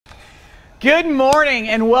Good morning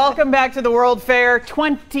and welcome back to the World Fair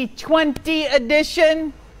 2020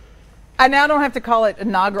 edition. I now don't have to call it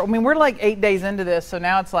inaugural. I mean, we're like 8 days into this, so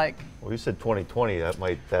now it's like. Well, you said 2020.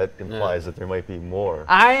 That implies that there might be more.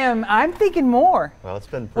 I'm thinking more. Well, it's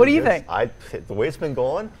been. What do you think? The way it's been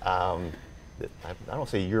going, I don't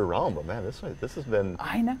say year round, but man, this has been.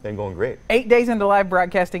 Been going great. 8 days into live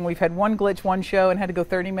broadcasting, we've had one glitch, one show, and had to go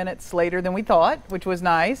 30 minutes later than we thought, which was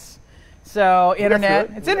nice. So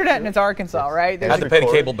internet, it's internet and it's Arkansas, right? I had to pay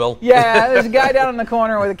the cable bill. Yeah, there's a guy down in the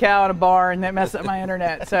corner with a cow in a barn that messed up my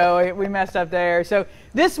internet, so we messed up there. So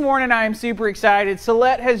this morning I am super excited.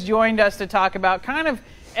 Celette has joined us to talk about kind of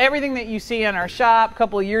everything that you see in our shop. A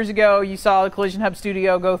couple of years ago, you saw the Collision Hub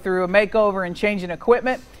studio go through a makeover and changing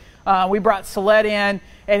equipment. We brought Celette in,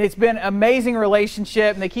 and it's been an amazing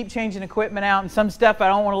relationship, and they keep changing equipment out, and some stuff I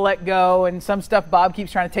don't want to let go, and some stuff Bob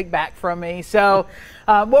keeps trying to take back from me. So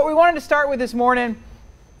what we wanted to start with this morning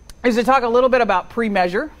is to talk a little bit about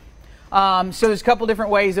pre-measure. So there's a couple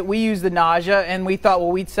different ways that we use the NAJA, and we thought,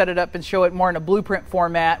 well, we'd set it up and show it more in a blueprint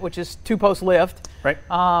format, which is two-post lift. Right.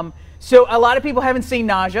 So a lot of people haven't seen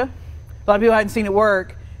NAJA. A lot of people haven't seen it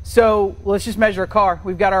work. So let's just measure a car.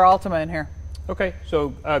 We've got our Altima in here. Okay, so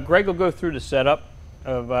Greg will go through the setup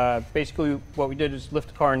of basically what we did is lift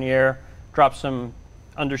the car in the air, drop some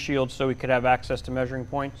undershields so we could have access to measuring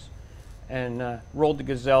points, and rolled the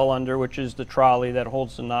Gazelle under, which is the trolley that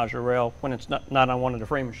holds the NAJA rail when it's not on one of the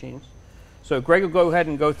frame machines. So Greg will go ahead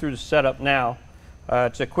and go through the setup now.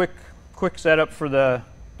 It's a quick setup for the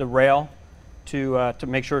rail to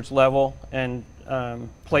make sure it's level and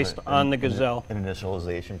placed on the Gazelle. An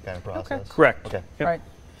initialization kind of process? Okay. Correct. Okay. Yep. Right.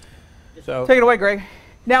 So take it away, Greg.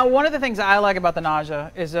 Now, one of the things I like about the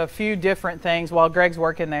NAJA is a few different things while Greg's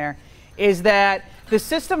working there, is that the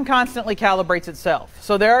system constantly calibrates itself.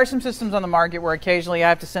 So there are some systems on the market where occasionally I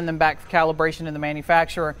have to send them back for calibration to the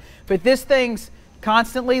manufacturer, but this thing's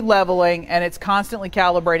constantly leveling and it's constantly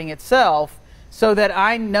calibrating itself so that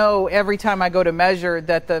I know every time I go to measure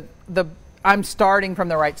that I'm starting from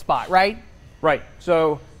the right spot, right? Right.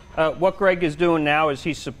 So what Greg is doing now is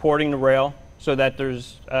he's supporting the rail so that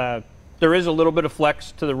there is a little bit of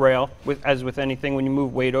flex to the rail, as with anything when you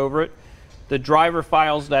move weight over it. The driver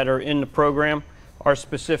files that are in the program are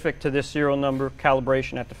specific to this serial number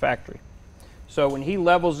calibration at the factory. So when he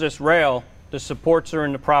levels this rail, the supports are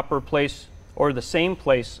in the proper place or the same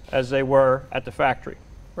place as they were at the factory.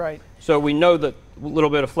 Right. So we know that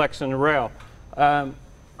little bit of flex in the rail. On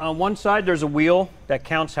one side, there's a wheel that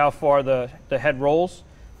counts how far the head rolls.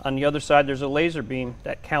 On the other side, there's a laser beam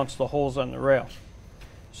that counts the holes on the rail.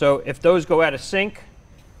 So if those go out of sync,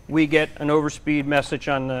 we get an overspeed message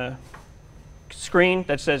on the screen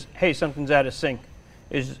that says, hey, something's out of sync.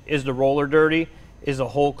 Is the roller dirty? Is a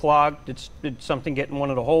hole clogged? Did something get in one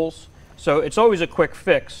of the holes? So it's always a quick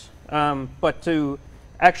fix. But to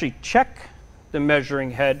actually check the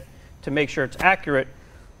measuring head to make sure it's accurate,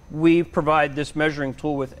 we provide this measuring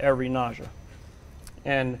tool with every NAJA.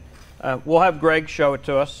 And we'll have Greg show it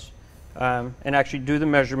to us and actually do the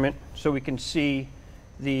measurement so we can see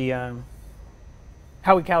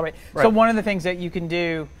how we calibrate. Right. So one of the things that you can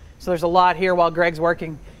do, so there's a lot here while Greg's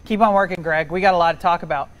working. Keep on working, Greg. We got a lot to talk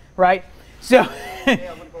about, right? So,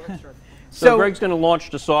 so Greg's going to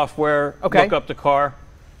launch the software, okay. Look up the car,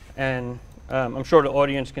 and I'm sure the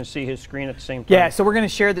audience can see his screen at the same time. Yeah, so we're going to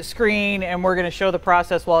share the screen and we're going to show the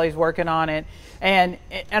process while he's working on it. And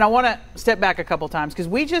I want to step back a couple times because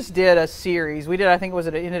we just did a series. We did, I think,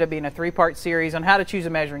 it ended up being a 3-part series on how to choose a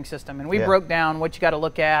measuring system. And we broke down what you got to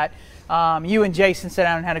look at. You and Jason sat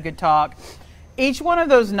down and had a good talk. Each one of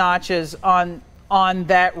those notches on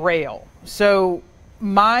that rail. So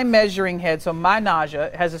my measuring head, so my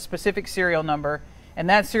NAJA has a specific serial number, and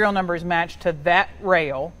that serial number is matched to that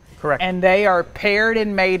rail. Correct. And they are paired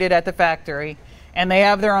and mated at the factory, and they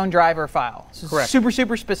have their own driver file. So correct. Super,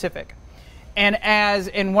 super specific. And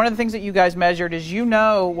one of the things that you guys measured is you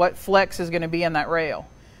know what flex is going to be in that rail.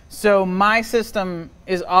 So my system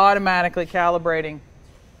is automatically calibrating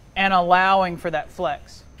and allowing for that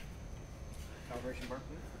flex. Calibration bar,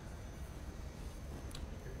 please.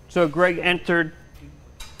 So Greg entered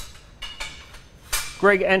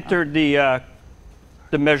the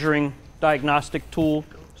measuring diagnostic tool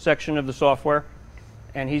section of the software,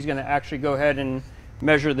 and he's going to actually go ahead and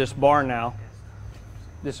measure this bar now,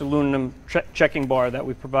 this aluminum checking bar that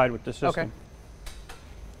we provide with the system. Okay.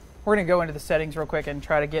 We're going to go into the settings real quick and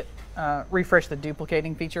try to get refresh the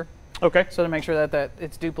duplicating feature. Okay. So to make sure that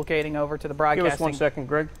it's duplicating over to the broadcasting. Give us 1 second,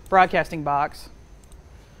 Greg. Broadcasting box.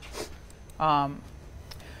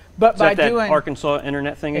 But is by that Arkansas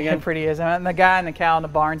internet thing again? It pretty is. And the guy in the cow in the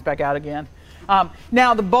barn's back out again.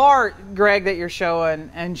 Now the bar, Greg, that you're showing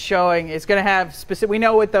is going to have specific. We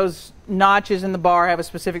know what those notches in the bar have a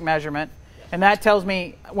specific measurement, and that tells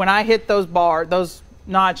me when I hit those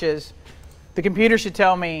notches, the computer should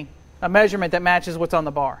tell me a measurement that matches what's on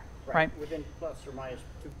the bar, right? Within plus or minus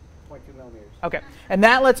 2.2 millimeters. Okay, and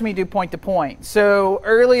that lets me do point to point. So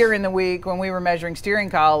earlier in the week when we were measuring steering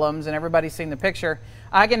columns, and everybody's seen the picture,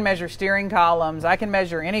 I can measure steering columns. I can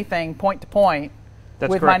measure anything point to point. That's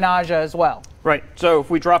with correct. My NAJA as well. Right. So if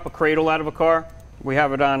we drop a cradle out of a car, we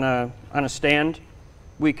have it on a stand.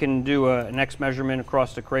 We can do an X measurement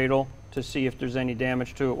across the cradle to see if there's any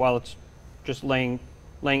damage to it while it's just laying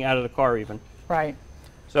out of the car even. Right.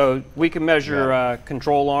 So we can measure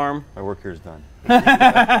control arm. My work here is done. I'm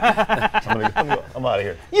out of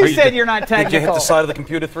here. You said you're not technical. Did you hit the side of the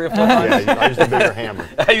computer 3 or 4 times? Yeah, I used the bigger hammer.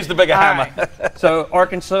 I used the bigger hammer. Right. So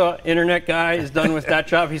Arkansas internet guy is done with that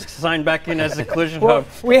job. He's signed back in as a collision hub.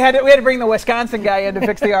 We had to bring the Wisconsin guy in to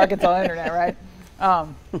fix the Arkansas internet, right?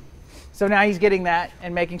 So now he's getting that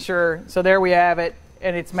and making sure. So there we have it,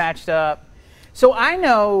 and it's matched up. So I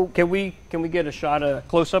know. Can we get a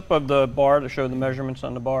close up of the bar to show the measurements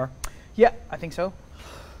on the bar? Yeah, I think so.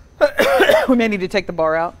 We may need to take the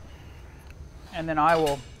bar out, and then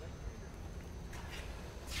I'll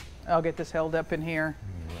get this held up in here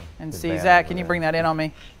and see. Zach, can you bring that in on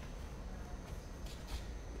me?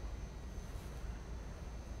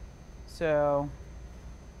 So,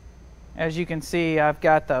 as you can see, I've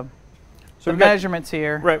got the measurements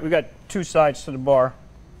here. Right, we've got 2 sides to the bar.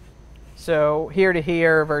 So here to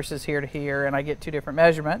here versus here to here, and I get 2 different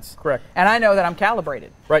measurements. Correct. And I know that I'm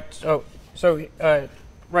calibrated. Right. So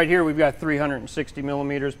right here we've got 360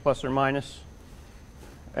 millimeters plus or minus,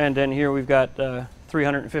 and then here we've got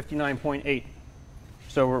 359.8.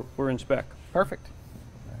 So we're in spec. Perfect.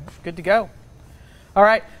 Good to go. All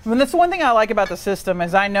right. And that's the one thing I like about the system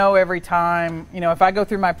is I know every time, if I go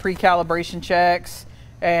through my pre-calibration checks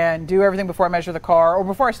and do everything before I measure the car or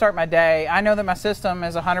before I start my day, I know that my system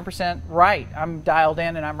is 100% right. I'm dialed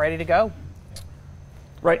in and I'm ready to go.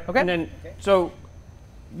 Right. Okay. And then, so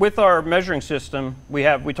with our measuring system, we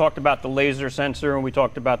talked about the laser sensor and we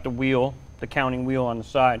talked about the wheel, the counting wheel on the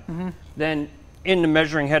side. Mm-hmm. Then in the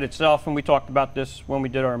measuring head itself, and we talked about this when we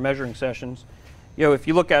did our measuring sessions, if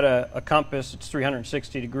you look at a compass, it's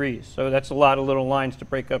 360 degrees. So that's a lot of little lines to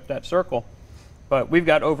break up that circle. But we've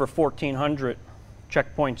got over 1,400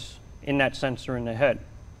 checkpoints in that sensor in the head.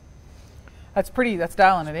 That's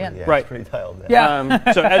dialing it in. Yeah, right. It's pretty dialed in.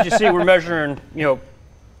 Yeah. So as you see, we're measuring,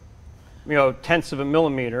 tenths of a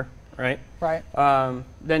millimeter, right? Right.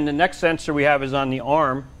 Then the next sensor we have is on the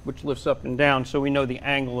arm, which lifts up and down, so we know the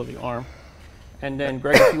angle of the arm. And then,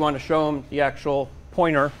 Greg, if you want to show them the actual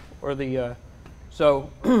pointer or the, so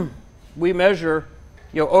we measure,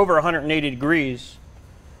 over 180 degrees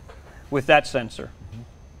with that sensor. Mm-hmm.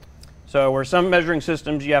 So where some measuring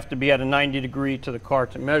systems you have to be at a 90 degree to the car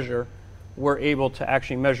to measure, we're able to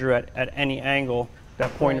actually measure at any angle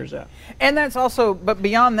that pointer's at. And that's also, but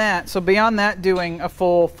beyond that, doing a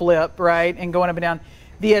full flip, right, and going up and down,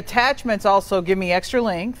 the attachments also give me extra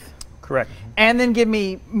length. Correct. And then give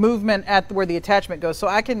me movement at where the attachment goes. So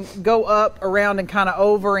I can go up, around, and kind of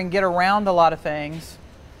over and get around a lot of things.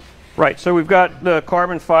 Right, so we've got the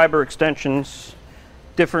carbon fiber extensions,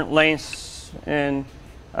 different lengths and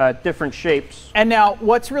different shapes. And now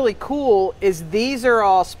what's really cool is these are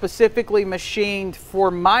all specifically machined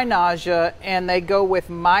for my NAJA, and they go with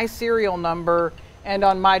my serial number and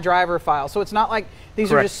on my driver file. So it's not like these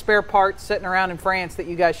Correct. are just spare parts sitting around in France that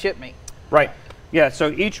you guys ship me. Right. Yeah,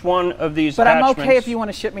 so each one of these But attachments... I'm okay if you want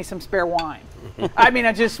to ship me some spare wine. I mean,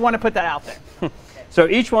 I just want to put that out there. So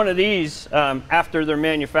each one of these, after they're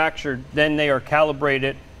manufactured, then they are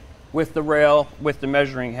calibrated with the rail, with the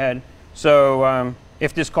measuring head. So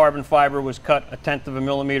if this carbon fiber was cut 1/10 of a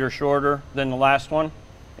millimeter shorter than the last one,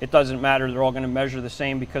 it doesn't matter. They're all going to measure the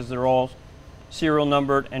same because they're all serial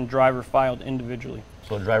numbered and driver filed individually.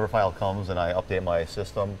 So the driver file comes and I update my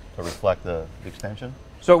system to reflect the extension?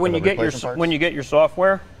 So when you get your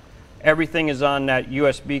software, everything is on that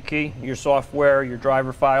USB key. Your software, your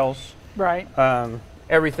driver files, Right.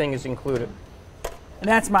 Everything is included. And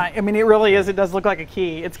that's it really is. It does look like a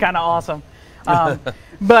key. It's kind of awesome.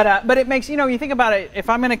 But it makes, you think about it, if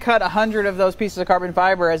I'm going to cut 100 of those pieces of carbon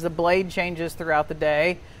fiber as the blade changes throughout the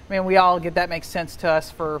day, we all get that makes sense to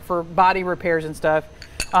us for body repairs and stuff.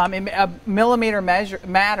 A millimeter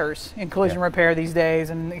matters in collision repair these days,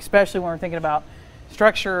 and especially when we're thinking about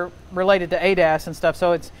structure related to ADAS and stuff.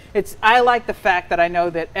 So I like the fact that I know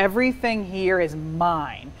that everything here is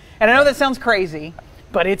mine. And I know that sounds crazy,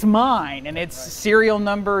 but it's mine, and it's serial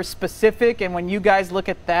number specific. And when you guys look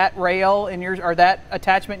at that rail or that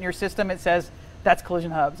attachment in your system, it says That's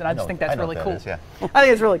collision hubs, and I just think that's really cool. Is, yeah. I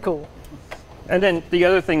think it's really cool. And then the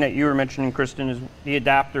other thing that you were mentioning, Kristen, is the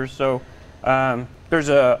adapters. So there's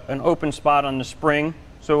an open spot on the spring.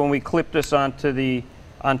 So when we clip this onto the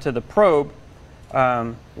probe,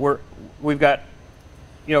 we've got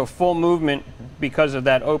full movement because of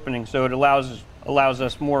that opening. So it allows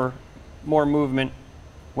us more movement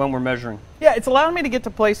when we're measuring. Yeah, it's allowing me to get to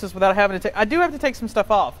places without having to take. I do have to take some stuff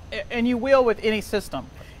off, and you will with any system.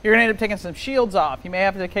 You're going to end up taking some shields off. You may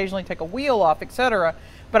have to occasionally take a wheel off, etc.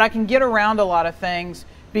 But I can get around a lot of things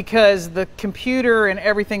because the computer and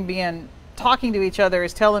everything talking to each other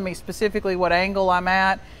is telling me specifically what angle I'm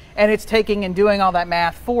at, and it's taking and doing all that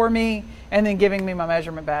math for me, and then giving me my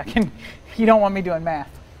measurement back. And you don't want me doing math.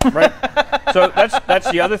 Right. So that's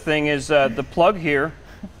the other thing is the plug here.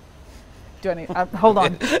 Do I need? Hold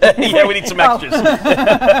on. Yeah, we need some extras. You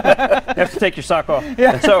have to take your sock off.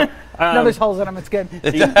 Yeah. And so No, there's holes in them. It's good.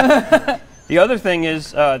 The other thing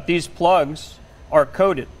is these plugs are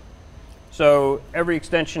coded. So every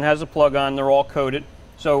extension has a plug on. They're all coded.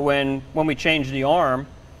 So when we change the arm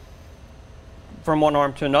from one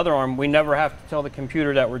arm to another arm, we never have to tell the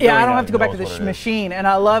computer that we're doing that. Yeah, I don't have to go back to the machine, and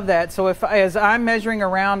I love that. So as I'm measuring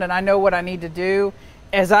around and I know what I need to do,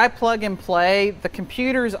 as I plug and play, the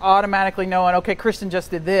computer's automatically knowing, okay, Kristen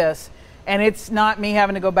just did this, and it's not me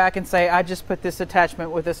having to go back and say, I just put this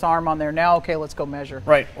attachment with this arm on there. Now, okay, let's go measure.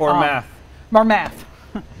 Right, or math. More math.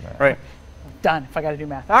 Right. Done, if I got to do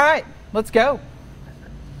math. All right, let's go.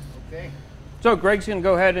 Okay. So Greg's going to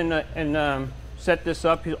go ahead and set this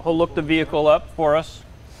up. He'll look the vehicle up for us.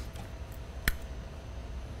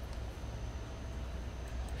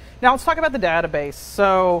 Now let's talk about the database.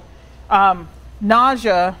 So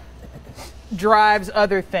NAJA drives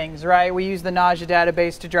other things, right? We use the NAJA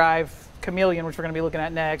database to drive Cameleon, which we're going to be looking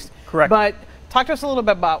at next. Correct. But talk to us a little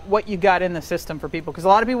bit about what you got in the system for people, because a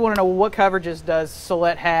lot of people want to know what coverages does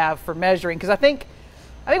Celette have for measuring. Because I think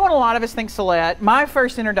when a lot of us think Celette, my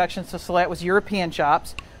first introduction to Celette was European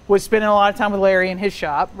shops. Was spending a lot of time with Larry in his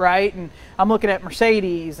shop, right? And I'm looking at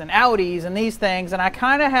Mercedes and Audis and these things, and I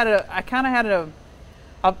kind of had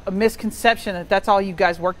a misconception that that's all you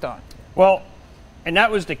guys worked on. Well, and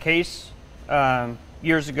that was the case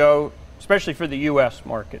years ago, especially for the U.S.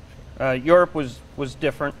 market. Europe was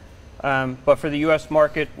different, but for the U.S.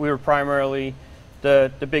 market, we were primarily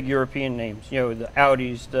the big European names. The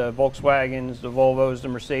Audis, the Volkswagens, the Volvos, the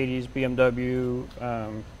Mercedes, BMW,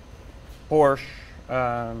 Porsche.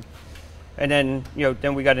 And then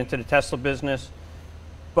then we got into the Tesla business,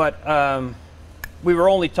 but we were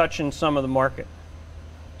only touching some of the market.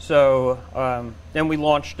 So then we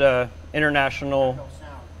launched international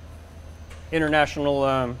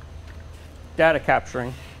data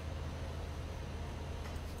capturing.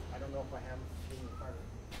 I don't know if I have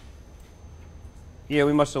it. Yeah,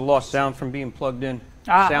 we must have lost sound from being plugged in.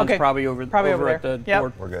 Sound's okay. probably over at the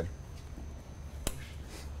board. We're good.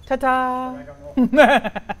 Ta-da!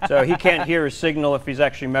 So he can't hear his signal if he's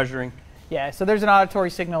actually measuring. Yeah, so there's an auditory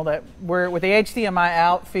signal that we're, with the HDMI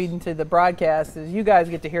out feeding to the broadcast, is you guys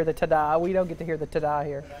get to hear the ta-da. We don't get to hear the ta-da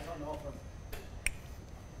here.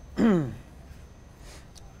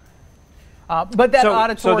 But that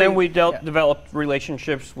auditory... So then we developed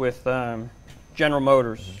relationships with General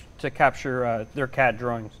Motors to capture their CAD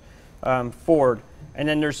drawings, Ford. And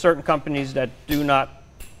then there's certain companies that do not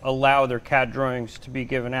allow their CAD drawings to be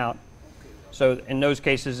given out. So in those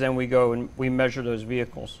cases, then we go and we measure those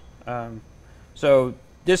vehicles. So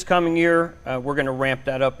this coming year, we're going to ramp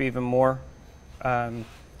that up even more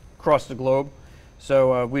across the globe.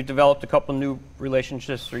 So we've developed a couple new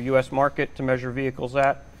relationships for U.S. market to measure vehicles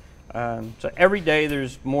at. So every day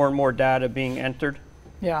there's more and more data being entered.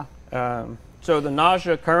 Yeah. So the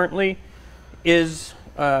NAJA currently is,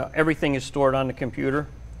 everything is stored on the computer.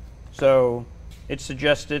 So it's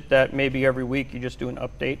suggested that maybe every week you just do an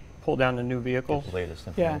update, pull down the new vehicles. The latest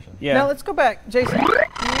information. Yeah. Now let's go back. Jason, you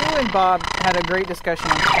and Bob had a great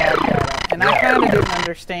discussion on CAD data, and I kind of didn't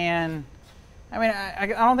understand. I mean, I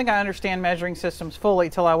don't think I understand measuring systems fully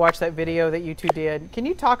till I watched that video that you two did. Can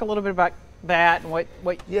you talk a little bit about that and what?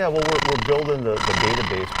 Yeah, well, we're building the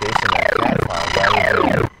database based on that CAD file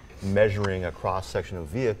rather than measuring a cross-section of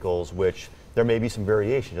vehicles, which there may be some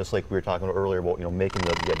variation, just like we were talking about earlier about making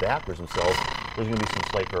the adapters themselves. There's going to be some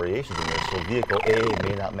slight variations in there. So vehicle A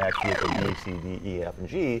may not match vehicle B, C, D, E, F, and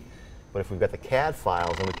G, but if we've got the CAD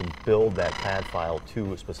files, then we can build that CAD file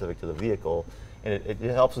specific to the vehicle, and it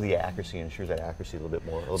helps with the accuracy and ensures that accuracy a little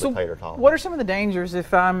bit tighter tolerance. What are some of the dangers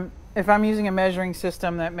if I'm using a measuring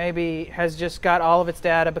system that maybe has just got all of its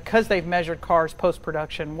data because they've measured cars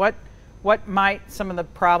post-production? What might some of the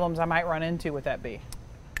problems I might run into with that be?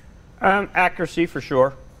 Accuracy for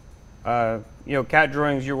sure. CAD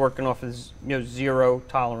drawings you're working off is zero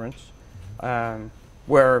tolerance,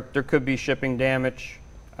 where there could be shipping damage.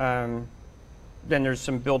 Then there's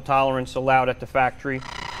some build tolerance allowed at the factory.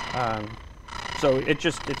 So it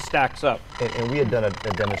stacks up. And we had done a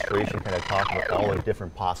demonstration kind of talking about all the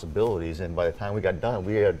different possibilities, and by the time we got done,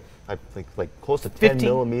 we had, I think, like close to 10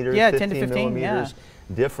 millimeters, 10 to 15 millimeters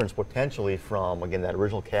difference potentially from, again, that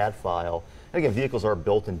original CAD file. And again, vehicles are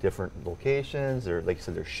built in different locations. They're, like you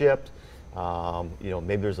said, they're shipped.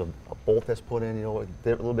 Maybe there's a bolt that's put in, a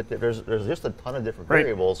little bit, there's just a ton of different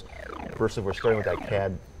variables. First, if we're starting with that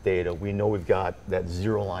CAD data, we know we've got that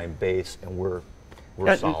zero line base, and we're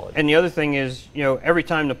solid. And the other thing is, every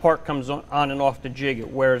time the part comes on and off the jig,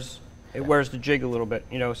 it wears the jig a little bit.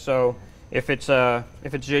 So if it's a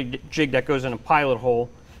jig that goes in a pilot hole,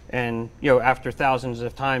 and after thousands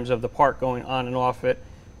of times of the part going on and off it,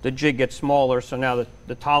 the jig gets smaller. So now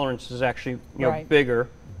the tolerance is actually bigger.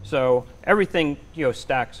 So everything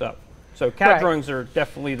stacks up. So CAD drawings are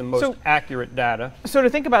definitely the most accurate data. So to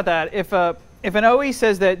think about that, if an OE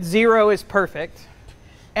says that 0 is perfect,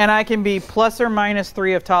 and I can be plus or minus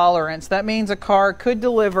 3 of tolerance, that means a car could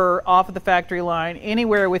deliver off of the factory line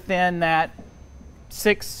anywhere within that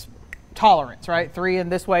 6 tolerance, right? 3 in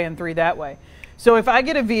this way and 3 that way. So if I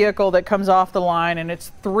get a vehicle that comes off the line and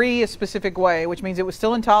it's 3 a specific way, which means it was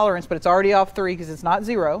still in tolerance, but it's already off 3 because it's not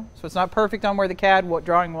 0, so it's not perfect on where the CAD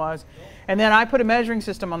drawing was, and then I put a measuring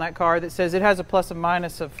system on that car that says it has a plus and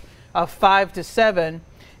minus of 5 to 7,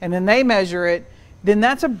 and then they measure it, then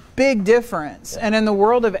that's a big difference. And in the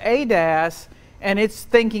world of ADAS, and it's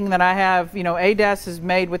thinking that I have, ADAS is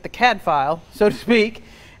made with the CAD file, so to speak,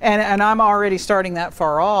 and I'm already starting that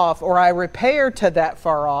far off, or I repair to that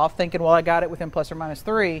far off, thinking, well, I got it within plus or minus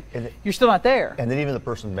 3, you're still not there. And then even the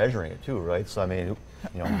person measuring it too, right? So I mean,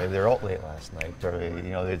 maybe they're out late last night, or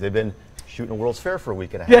they've been shooting a World's Fair for a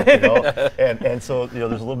week and a half, and so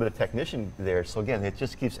there's a little bit of technician there. So again, it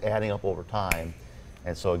just keeps adding up over time.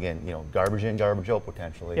 And so again, garbage in, garbage out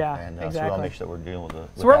potentially. Yeah, and exactly. so we want to make sure that we're dealing with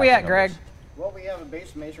the. So where are we at, Greg? Well, we have a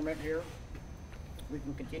base measurement here. We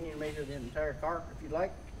can continue to measure the entire car if you'd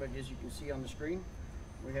like, but as you can see on the screen,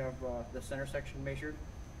 we have the center section measured,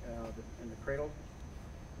 and the cradle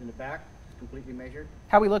in the back is completely measured.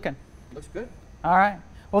 How we looking? Looks good. All right.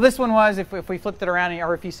 Well, this one was, if we flipped it around,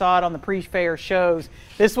 or if you saw it on the pre-fair shows,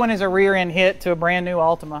 this one is a rear end hit to a brand new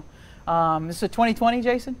Altima. This is a 2020,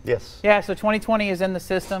 Jason? Yes. Yeah, so 2020 is in the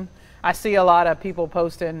system. I see a lot of people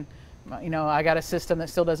posting, I got a system that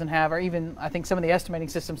still doesn't have, or even I think some of the estimating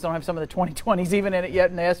systems don't have some of the 2020s even in it yet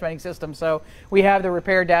in the estimating system. So we have the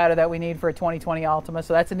repair data that we need for a 2020 Altima.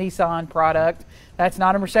 So that's a Nissan product. That's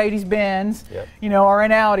not a Mercedes-Benz, or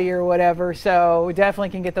an Audi or whatever. So we definitely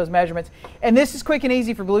can get those measurements. And this is quick and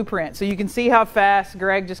easy for Blueprint. So you can see how fast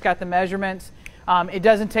Greg just got the measurements. It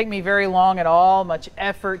doesn't take me very long at all, much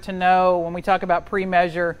effort to know when we talk about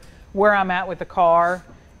pre-measure where I'm at with the car.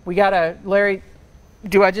 We got to, Larry,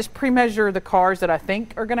 do I just pre-measure the cars that I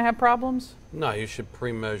think are going to have problems? No, you should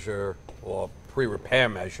pre-measure or pre-repair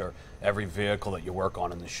measure every vehicle that you work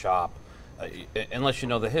on in the shop, unless you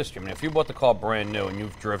know the history. I mean, if you bought the car brand new and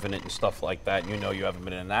you've driven it and stuff like that, and you haven't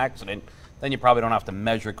been in an accident, then you probably don't have to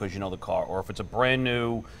measure it because you know the car. Or if it's a brand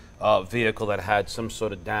new vehicle that had some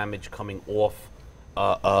sort of damage coming off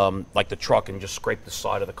like the truck and just scrape the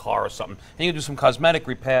side of the car or something, and you do some cosmetic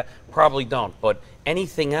repair, probably don't. But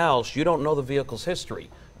anything else, you don't know the vehicle's history.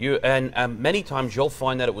 And many times you'll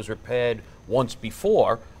find that it was repaired once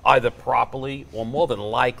before, either properly or more than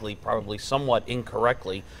likely, probably somewhat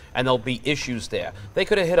incorrectly, and there'll be issues there. They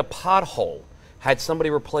could have hit a pothole, had somebody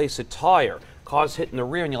replace a tire, cars hit in the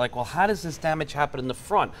rear, and you're like, well, how does this damage happen in the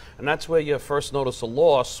front? And that's where you first notice a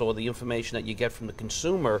loss, or the information that you get from the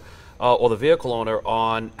consumer or the vehicle owner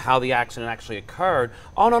on how the accident actually occurred.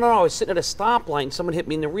 Oh, no, I was sitting at a stoplight and someone hit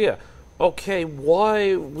me in the rear. Okay,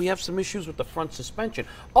 why? We have some issues with the front suspension.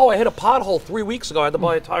 Oh, I hit a pothole 3 weeks ago. I had to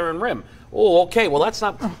buy a tire and rim. Oh, okay, well, that's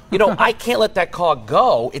not, I can't let that car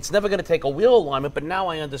go. It's never going to take a wheel alignment, but now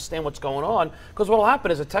I understand what's going on, because what will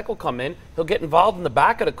happen is a tech will come in, he'll get involved in the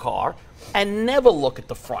back of the car, and never look at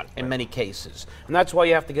the front in many cases. And that's why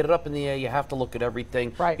you have to get it up in the air. You have to look at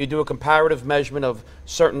everything. Right. You do a comparative measurement of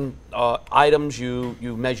certain items. You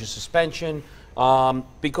measure suspension.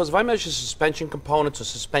 Because if I measure suspension components or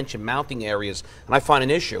suspension mounting areas and I find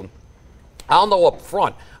an issue, I'll know up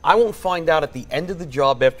front. I won't find out at the end of the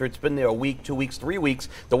job after it's been there a week, 2 weeks, 3 weeks.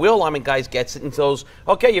 The wheel alignment guys gets it and goes,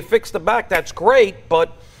 okay, you fixed the back, that's great,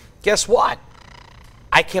 but guess what?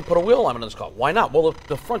 I can't put a wheel alignment on this car. Why not? Well,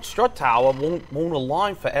 the front strut tower won't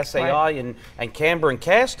align for SAI and camber and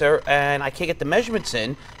caster, and I can't get the measurements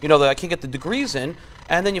in, I can't get the degrees in,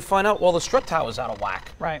 And then you find out, well, the strut tower's out of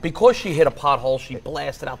whack. Right. Because she hit a pothole, she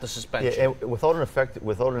blasted out the suspension. Yeah, and without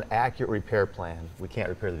an accurate repair plan, we can't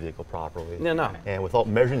repair the vehicle properly. No. And without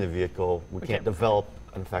measuring the vehicle, we can't develop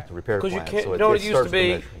an effective repair plan. Because you can't, So you know what it used to starts with be?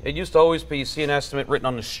 measuring. It used to always be, you see an estimate written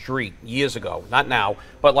on the street years ago, not now,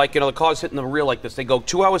 but like, the car's hitting the rear like this. They go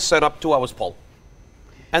 2 hours setup, 2 hours pull.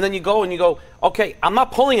 And then you go and you go, okay, I'm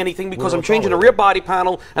not pulling anything because I'm changing the rear body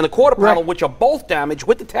panel and the quarter panel, which are both damaged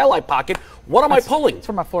with the taillight pocket. What am I pulling? It's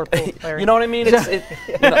for my floor pull, Larry. You know what I mean? There's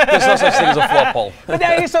no such thing as a floor pull.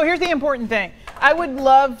 But so here's the important thing. I would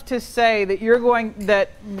love to say that you're going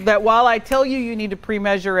that while I tell you need to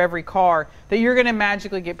pre-measure every car, that you're going to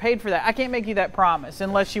magically get paid for that. I can't make you that promise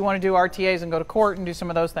unless you want to do RTAs and go to court and do some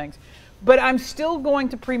of those things. But I'm still going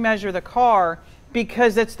to pre-measure the car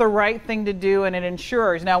because it's the right thing to do and it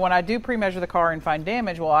ensures. Now, when I do pre-measure the car and find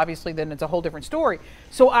damage, well, obviously then it's a whole different story.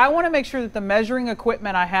 So I want to make sure that the measuring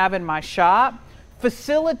equipment I have in my shop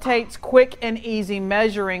facilitates quick and easy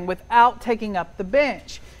measuring without taking up the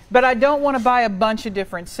bench. But I don't want to buy a bunch of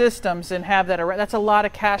different systems and have that. That's a lot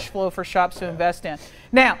of cash flow for shops to invest in.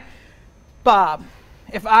 Now, Bob,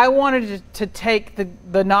 if I wanted to take the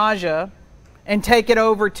NAJA and take it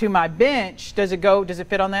over to my bench, does it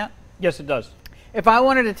fit on that? Yes, it does. If I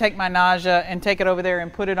wanted to take my NAJA and take it over there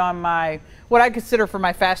and put it on my, what I consider for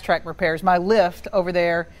my fast track repairs, my lift over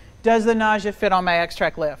there, does the NAJA fit on my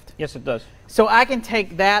X-Track lift? Yes, it does. So I can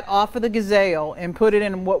take that off of the Gazelle and put it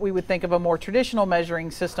in what we would think of a more traditional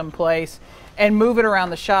measuring system place and move it around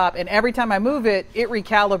the shop. And every time I move it, it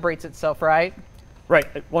recalibrates itself, right? Right.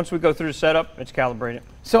 Once we go through the setup, it's calibrated.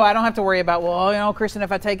 So I don't have to worry about, well, Kristen,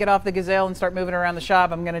 if I take it off the Gazelle and start moving it around the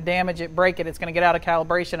shop, I'm going to damage it, break it, it's going to get out of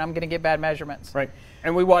calibration, I'm going to get bad measurements. Right.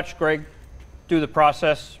 And we watched Greg do the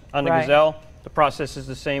process on the Gazelle. The process is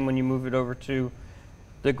the same when you move it over to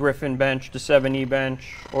the Griffin bench, the 7E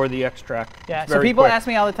bench, or the X-Track. Yeah, so people ask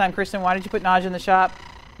me all the time, Kristen, why did you put NAJA in the shop?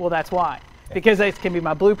 Well, that's why. Because it can be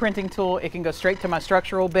my blueprinting tool, it can go straight to my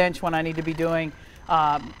structural bench when I need to be doing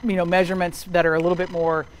measurements that are a little bit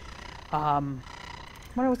more,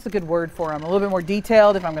 what's the good word for them? A little bit more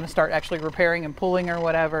detailed if I'm going to start actually repairing and pulling or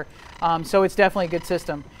whatever. So it's definitely a good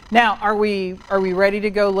system. Now, are we ready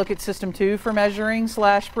to go look at system 2 for measuring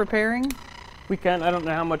 / repairing? We can. I don't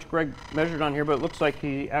know how much Greg measured on here, but it looks like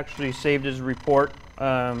he actually saved his report.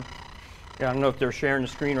 I don't know if they're sharing the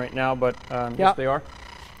screen right now, but yes, they are.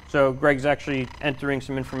 So Greg's actually entering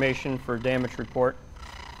some information for damage report.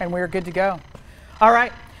 And we're good to go. All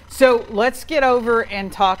right, so let's get over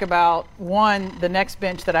and talk about the next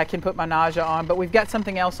bench that I can put my NAJA on, but we've got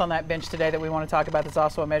something else on that bench today that we want to talk about that's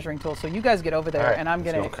also a measuring tool. So you guys get over there and I'm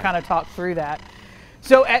going to kind of talk through that.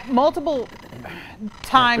 So at multiple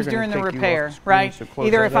times during the repair, right,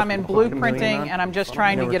 either if I'm in blueprinting and I'm just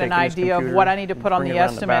trying to get an idea of what I need to put on the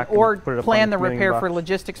estimate or plan the repair for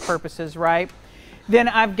logistics purposes, right, then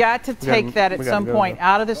I've got to take that at some point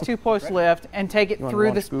out of this 2-post lift and take it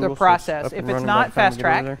through the process. If it's not fast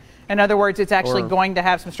track, in other words, it's actually going to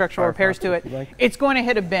have some structural repairs to it, it's going to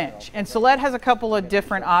hit a bench. And Celette has a couple of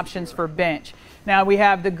different options for bench. Now we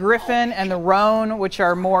have the Griffin and the Roan, which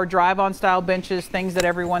are more drive-on style benches, things that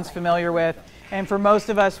everyone's familiar with. And for most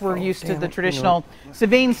of us, we're used to the traditional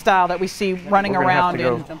Savine style that we see running around.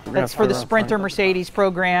 That's for the Sprinter Mercedes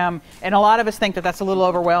program. And a lot of us think that that's a little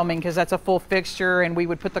overwhelming because that's a full fixture and we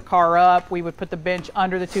would put the car up, we would put the bench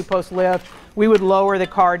under the 2-post lift, we would lower the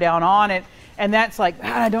car down on it. And that's like,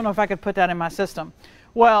 I don't know if I could put that in my system.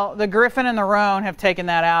 Well, the Griffin and the Roan have taken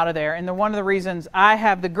that out of there. And one of the reasons I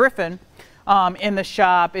have the Griffin in the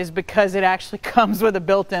shop is because it actually comes with a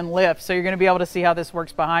built-in lift. So you're going to be able to see how this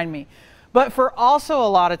works behind me. But for also a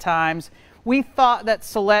lot of times, we thought that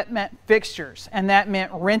Celette meant fixtures, and that meant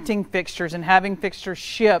renting fixtures and having fixtures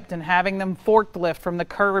shipped and having them forklift from the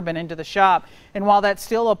curb and into the shop. And while that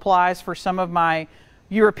still applies for some of my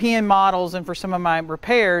European models and for some of my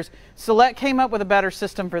repairs, Celette came up with a better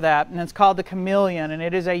system for that, and it's called the Cameleon, and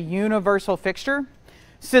it is a universal fixture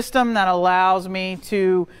system that allows me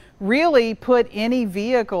to really put any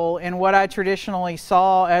vehicle in what I traditionally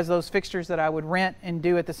saw as those fixtures that I would rent and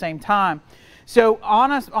do at the same time. So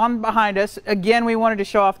on behind us, again, we wanted to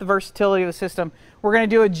show off the versatility of the system. We're going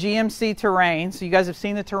to do a GMC terrain. So you guys have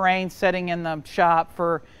seen the terrain setting in the shop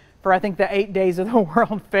for I think the 8 days of the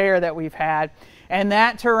World Fair that we've had. And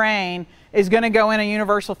that terrain is going to go in a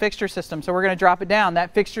universal fixture system. So we're going to drop it down.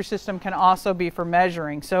 That fixture system can also be for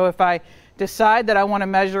measuring. So if I decide that I want to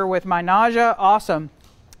measure with my NAJA, awesome.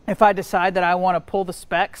 If I decide that I want to pull the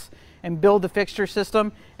specs and build the fixture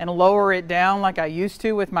system and lower it down like I used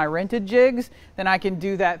to with my rented jigs, then I can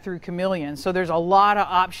do that through Cameleon. So there's a lot of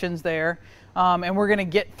options there. and we're going to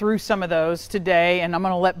get through some of those today, and I'm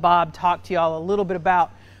going to let Bob talk to y'all a little bit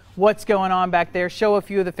about what's going on back there, show a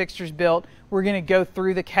few of the fixtures built. We're going to go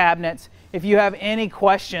through the cabinets. If you have any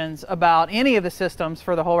questions about any of the systems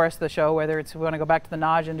for the whole rest of the show, whether it's we want to go back to the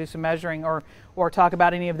NAJA and do some measuring or talk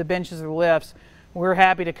about any of the benches or lifts, we're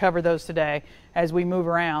happy to cover those today as we move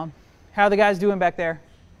around. How are the guys doing back there?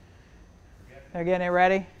 They're getting it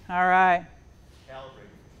ready? All right.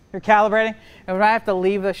 You're calibrating? And we have to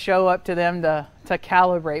leave the show up to them to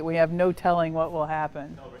calibrate. We have no telling what will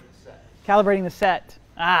happen. Calibrating the set. Calibrating the set.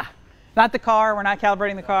 Ah. Not the car. We're not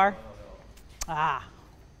calibrating the car? Ah.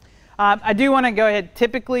 I do want to go ahead.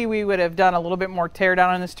 Typically, we would have done a little bit more tear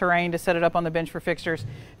down on this terrain to set it up on the bench for fixtures.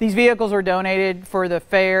 These vehicles were donated for the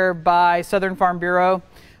fair by Southern Farm Bureau.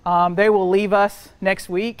 They will leave us next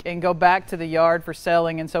week and go back to the yard for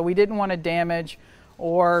selling, and so we didn't want to damage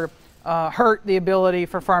or hurt the ability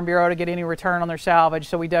for Farm Bureau to get any return on their salvage,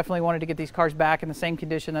 so we definitely wanted to get these cars back in the same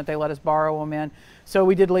condition that they let us borrow them in. So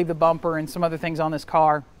we did leave the bumper and some other things on this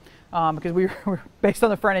car because we were, based on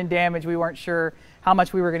the front end damage, we weren't sure how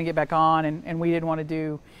much we were going to get back on, and we didn't want to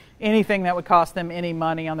do anything that would cost them any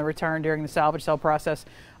money on the return during the salvage sale process.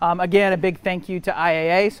 Again, a big thank you to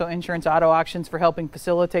IAA, so Insurance Auto Auctions, for helping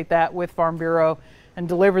facilitate that with Farm Bureau and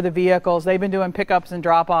deliver the vehicles. They've been doing pickups and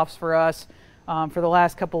drop-offs for us for the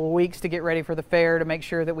last couple of weeks to get ready for the fair, to make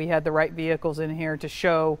sure that we had the right vehicles in here to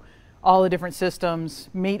show all the different systems,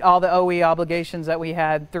 meet all the OE obligations that we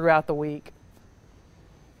had throughout the week.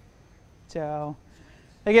 So,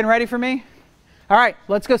 they getting ready for me? All right,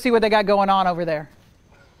 let's go see what they got going on over there.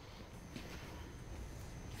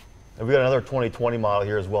 And we got another 2020 model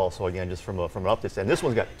here as well. So again, just from an update, and this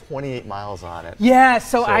one's got 28 miles on it. Yeah,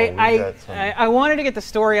 so I wanted to get the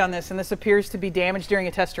story on this, and this appears to be damaged during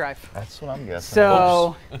a test drive. That's what I'm guessing.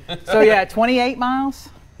 So, so yeah, 28 miles.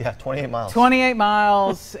 Yeah, 28 miles. 28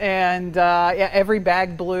 miles, and yeah, every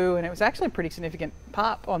bag blew, and it was actually a pretty significant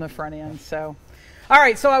pop on the front end. So. All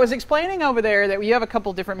right, so I was explaining over there that you have a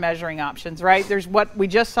couple different measuring options, right? There's what we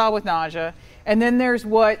just saw with NAJA, and then there's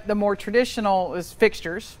what the more traditional is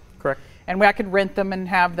fixtures. Correct. And I could rent them and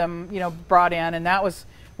have them, you know, brought in, and that was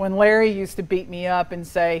when Larry used to beat me up and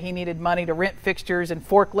say he needed money to rent fixtures and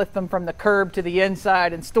forklift them from the curb to the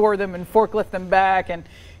inside and store them and forklift them back, and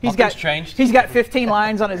he's got 15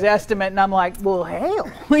 lines on his estimate, and I'm like, well, hell,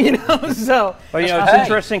 you know. So, well, you know, it's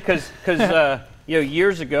interesting because you know,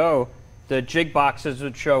 years ago, the jig boxes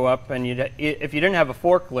would show up, and if you didn't have a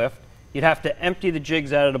forklift, you'd have to empty the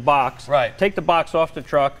jigs out of the box, right, take the box off the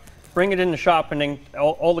truck, bring it in the shop, and then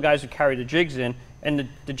all the guys would carry the jigs in, and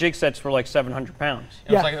the jig sets were like 700 pounds.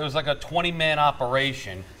 It was like a 20-man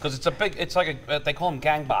operation, because it's like they call them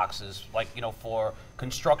gang boxes, like, you know, for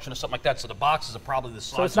construction or something like that. So the boxes are probably the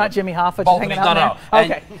size. So it's not Jimmy Hoffa just hanging out there?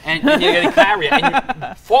 Okay. And you're going to carry it.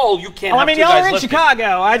 And fall, you can't. Well, I mean, y'all are in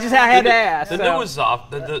Chicago. I had to ask. The newer stuff,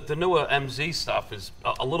 the newer MZ stuff is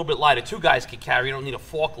a little bit lighter. Two guys can carry. You don't need a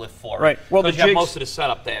forklift for it. Right. Well, because you have most of the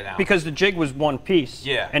setup there now. Because the jig was one piece.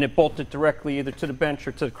 Yeah. And it bolted directly either to the bench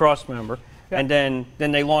or to the cross member. Yeah. And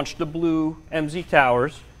then they launched the blue MZ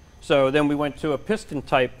towers. So then we went to a piston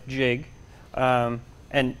type jig, and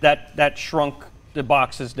that shrunk the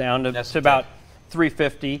boxes down to about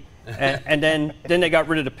 350, and then they got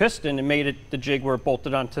rid of the piston and made it the jig where it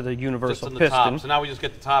bolted onto the universal piston. Top. So now we just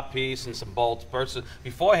get the top piece and some bolts. Versus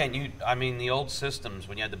beforehand, I mean, the old systems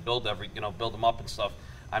when you had to build build them up and stuff.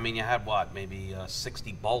 I mean, you had what, maybe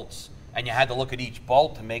 60 bolts, and you had to look at each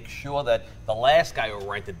bolt to make sure that the last guy who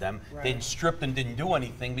rented them didn't strip them, didn't do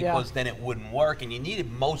anything, because then it wouldn't work, and you needed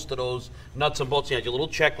most of those nuts and bolts. You had your little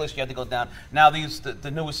checklist, you had to go down. Now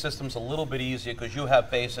the newest system's a little bit easier, because you have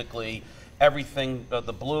basically everything,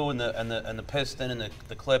 the blue and the piston and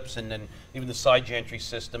the clips, and then even the side gantry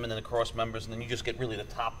system, and then the cross members, and then you just get really the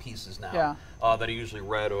top pieces now that are usually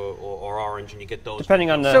red or orange, and you get those.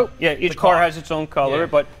 Depending on each car has its own color,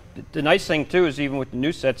 but the nice thing too is even with the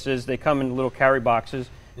new sets is they come in little carry boxes,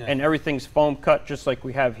 and everything's foam cut just like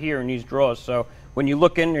we have here in these drawers. So when you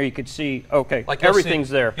look in there, you could see, okay, like everything's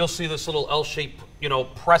there. You'll see this little L-shaped, you know,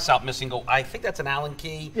 press out missing. Go, I think that's an Allen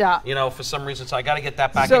key. Yeah. You know, for some reason, so I got to get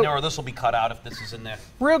that back in there, or this will be cut out if this is in there.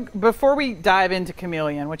 Before we dive into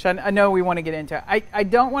Cameleon, which I know we want to get into, I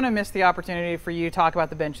don't want to miss the opportunity for you to talk about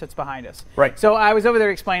the bench that's behind us. Right. So I was over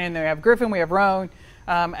there explaining that we have Griffin, we have Roan.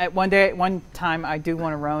 At one time, I do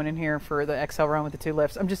want a Roan in here for the XL Roan with the 2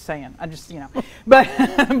 lifts. I'm just saying. You know.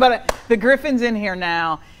 But the Griffin's in here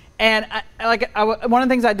now. And one of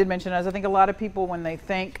the things I did mention is I think a lot of people, when they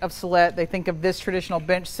think of Celette, they think of this traditional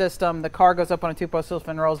bench system. The car goes up on a 2-post lift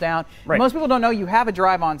and rolls down. Right. Most people don't know you have a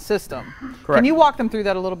drive-on system. Correct. Can you walk them through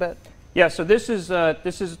that a little bit? Yeah. So this is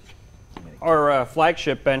our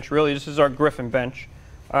flagship bench, really. This is our Griffin bench.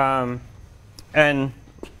 And I'm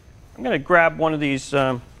going to grab one of these.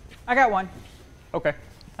 I got one. Okay.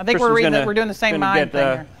 I think we're doing the same mind thing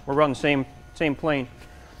here. We're running the same plane.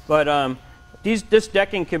 But this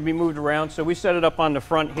decking can be moved around, so we set it up on the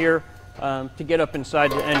front here to get up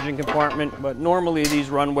inside the engine compartment. But normally these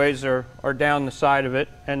runways are down the side of it,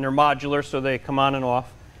 and they're modular, so they come on and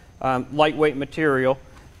off. Lightweight material.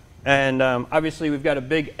 And obviously we've got a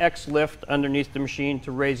big X lift underneath the machine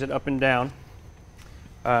to raise it up and down.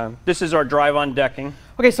 This is our drive-on decking.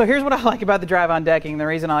 Okay, so here's what I like about the drive-on decking, the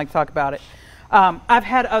reason I like to talk about it. I've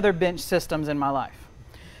had other bench systems in my life.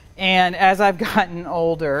 And as I've gotten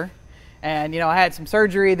older, and I had some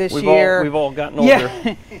surgery this year. We've all gotten older.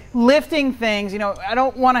 Yeah, lifting things, I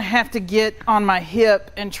don't want to have to get on my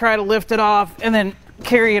hip and try to lift it off and then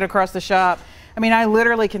carry it across the shop. I mean, I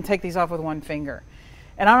literally can take these off with one finger.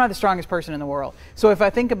 And I'm not the strongest person in the world. So if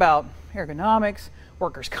I think about ergonomics,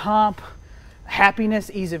 workers' comp,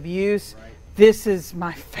 happiness, ease of use, this is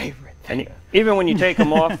my favorite thing. And even when you take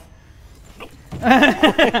them off,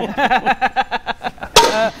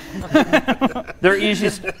 they're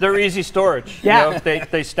easy storage. Yeah.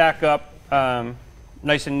 They stack up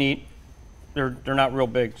nice and neat. They're not real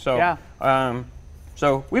big. So yeah.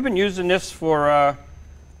 So we've been using this for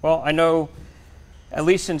well, I know at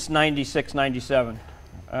least since 96, 97.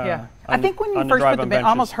 Yeah, I think when you first put the bench, I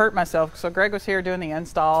almost hurt myself. So Greg was here doing the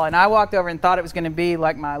install, and I walked over and thought it was going to be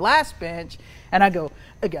like my last bench, and I go,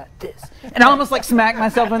 I got this. And I almost like smacked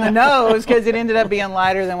myself in the nose because it ended up being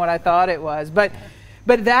lighter than what I thought it was. But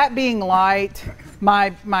that being light,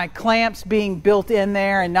 my clamps being built in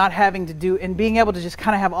there and not having to do, and being able to just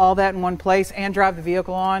kind of have all that in one place and drive the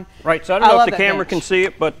vehicle on. Right, so I don't know if the camera can see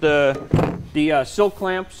it, but the silk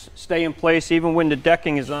clamps stay in place even when the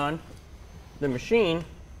decking is on the machine.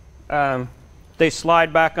 They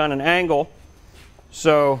slide back on an angle,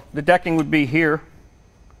 so the decking would be here,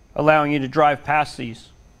 allowing you to drive past these.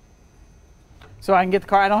 So I can get the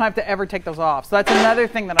car, I don't have to ever take those off. So that's another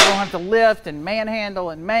thing that I don't have to lift and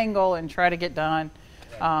manhandle and mangle and try to get done.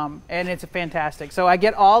 And it's fantastic. So I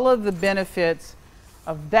get all of the benefits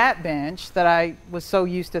of that bench that I was so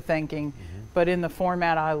used to thinking, but in the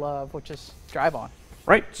format I love, which is drive on.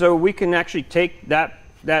 Right, so we can actually take that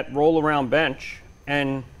roll around bench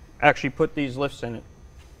and actually put these lifts in it.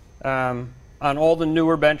 On all the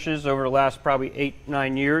newer benches over the last probably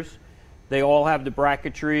 8-9 years, they all have the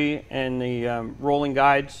bracketry and the rolling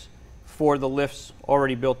guides for the lifts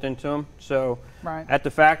already built into them. So at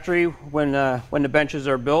the factory, when the benches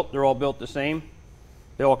are built, they're all built the same.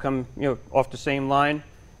 They all come off the same line.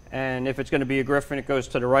 And if it's going to be a Griffin, it goes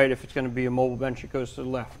to the right. If it's going to be a mobile bench, it goes to the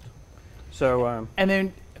left. So and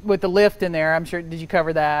then with the lift in there, I'm sure, did you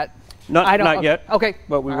cover that? Not yet. Okay.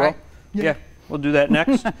 But we will. Right. Yeah, we'll do that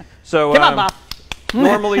next. So come on, Bob.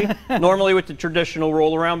 normally with the traditional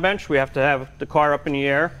roll-around bench, we have to have the car up in the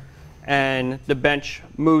air, and the bench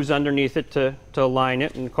moves underneath it to align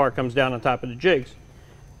it, and the car comes down on top of the jigs.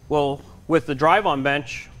 Well, with the drive-on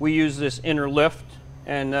bench, we use this inner lift,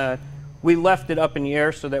 and we left it up in the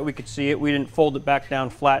air so that we could see it. We didn't fold it back down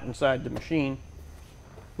flat inside the machine.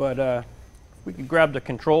 But we could grab the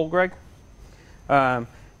control, Greg.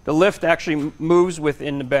 The lift actually moves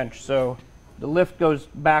within the bench. So the lift goes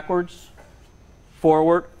backwards,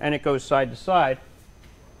 forward, and it goes side to side,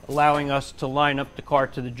 allowing us to line up the car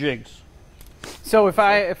to the jigs. So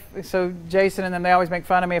so Jason and them, they always make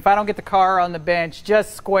fun of me. If I don't get the car on the bench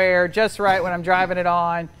just square, just right when I'm driving it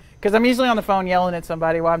on, because I'm usually on the phone yelling at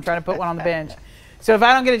somebody while I'm trying to put one on the bench. So if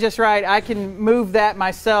I don't get it just right, I can move that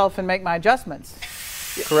myself and make my adjustments.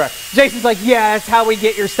 Correct. Jason's like, yeah, that's how we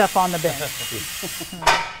get your stuff on the bench.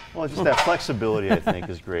 Well, it's just that flexibility, I think,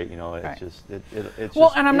 is great. It's just it's well,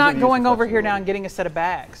 just and I'm not easy to going use over here flexibility. now and getting a set of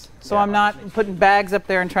bags. So I'm not putting bags up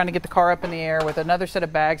there and trying to get the car up in the air with another set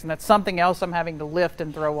of bags, and that's something else I'm having to lift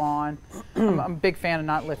and throw on. I'm a big fan of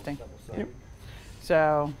not lifting. Yep.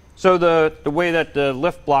 So the way that the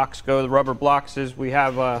lift blocks go, the rubber blocks, is we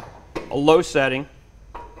have a low setting,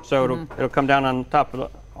 so it'll come down on top of the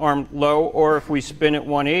arm low, or if we spin it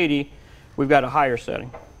 180, we've got a higher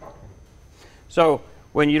setting. So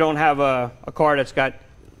when you don't have a car that's got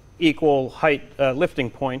equal height lifting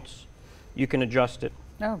points, you can adjust it.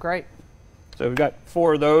 Oh, great. So we've got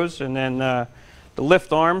 4 of those, and then the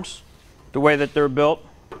lift arms, the way that they're built,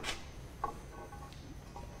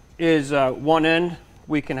 is one end,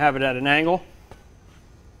 we can have it at an angle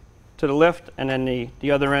to the lift, and then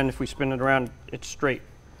the other end, if we spin it around, it's straight.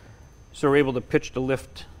 So we're able to pitch the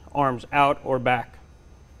lift arms out or back,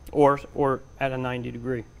 or at a 90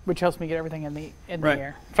 degree. Which helps me get everything in the Right.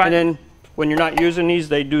 air. And then when you're not using these,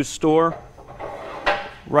 they do store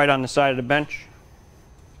right on the side of the bench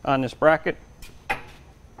on this bracket.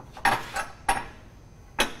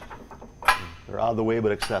 They're out of the way,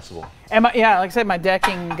 but accessible. And yeah, like I said, my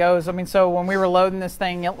decking goes, I mean, so when we were loading this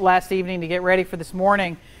thing last evening to get ready for this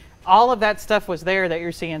morning, all of that stuff was there that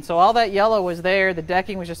you're seeing. So all that yellow was there, the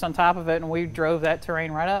decking was just on top of it, and we drove that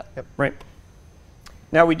terrain right up. Yep. Right.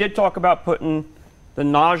 Now, we did talk about putting the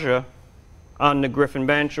NAJA on the Griffin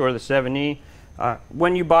bench or the 7E.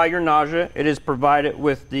 When you buy your NAJA, it is provided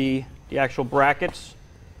with the actual brackets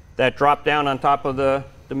that drop down on top of the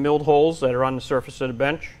milled holes that are on the surface of the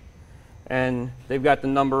bench. And they've got the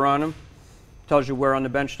number on them. Tells you where on the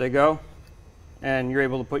bench they go. And you're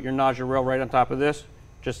able to put your NAJA rail right on top of this,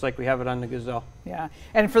 just like we have it on the Gazelle. Yeah,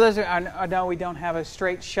 and for those, I know we don't have a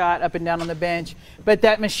straight shot up and down on the bench, but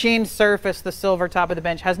that machined surface, the silver top of the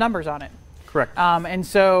bench, has numbers on it. Correct. And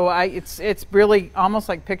so it's really almost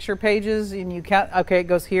like picture pages, and you count, okay, it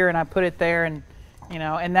goes here, and I put it there, and you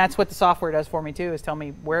know, and that's what the software does for me too, is tell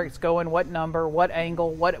me where it's going, what number, what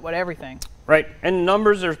angle, what everything. Right, and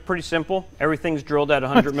numbers are pretty simple. Everything's drilled at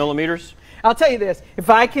 100 millimeters. I'll tell you this, if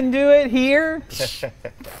I can do it here,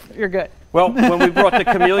 you're good. Well, when we brought the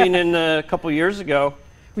Cameleon in a couple years ago,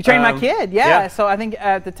 we trained my kid, yeah. So I think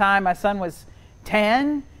at the time my son was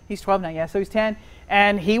 10. He's 12 now, yeah. So he's 10,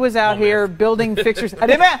 and he was out here building fixtures. I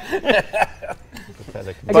did math.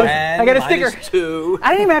 I got a sticker. 2.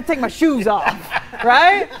 I didn't even have to take my shoes off,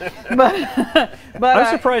 right? But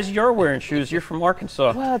I'm surprised you're wearing shoes. You're from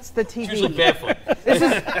Arkansas. Well, it's the TV. Usually barefoot.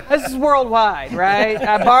 This is worldwide, right?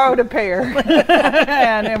 I borrowed a pair,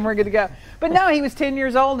 and we're good to go. But no, he was 10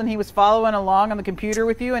 years old, and he was following along on the computer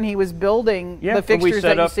with you, and he was building the fixtures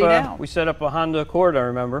that you see now. We set up a Honda Accord, I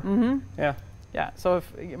remember. Mm-hmm. Yeah. Yeah, so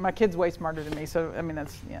if my kid's way smarter than me, so I mean,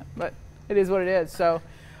 that's, yeah, but it is what it is. So,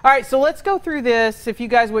 all right, so let's go through this, if you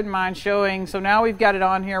guys wouldn't mind showing. So now we've got it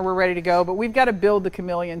on here, we're ready to go, but we've got to build the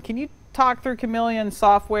Cameleon. Can you talk through Cameleon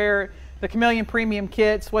software, the Cameleon premium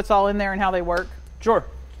kits, what's all in there and how they work? Sure.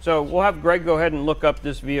 So we'll have Greg go ahead and look up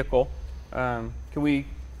this vehicle. Can we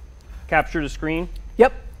capture the screen?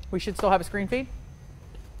 Yep, we should still have a screen feed.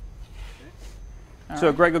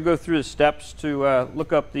 So Greg will go through the steps to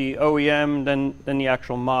look up the OEM, then the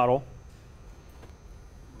actual model.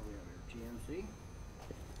 GMC.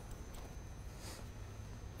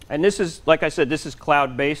 And this is, like I said, this is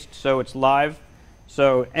cloud-based, so it's live.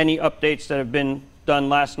 So any updates that have been done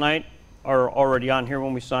last night are already on here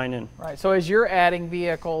when we sign in. Right, so as you're adding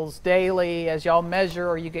vehicles daily, as y'all measure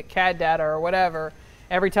or you get CAD data or whatever,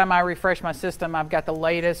 every time I refresh my system, I've got the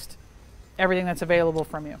latest, everything that's available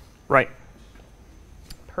from you. Right.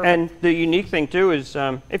 Perfect. And the unique thing too is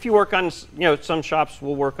if you work on, some shops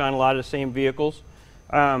will work on a lot of the same vehicles.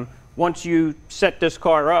 Once you set this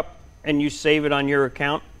car up and you save it on your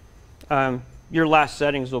account, your last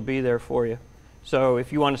settings will be there for you. So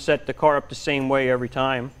if you want to set the car up the same way every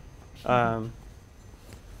time,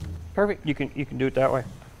 perfect. You can do it that way.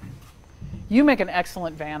 You make an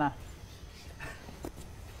excellent Vanna.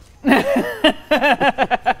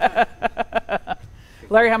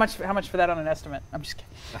 Larry, how much for that on an estimate? I'm just kidding.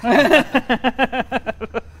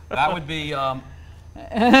 That would be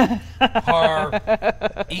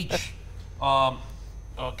per each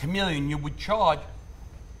Cameleon you would charge.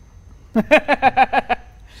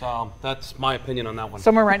 So that's my opinion on that one.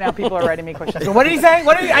 Somewhere right now, people are writing me questions. So what did he say?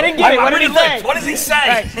 I didn't get it. What did he say? What does he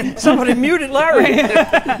say? Right. Somebody muted Larry.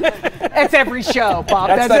 That's every show, Bob.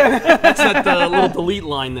 That's that little delete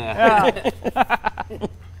line there.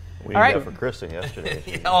 We did that for Kristen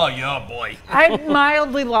yesterday. Oh, yeah, boy. I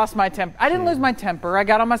mildly lost my temper. I didn't lose my temper. I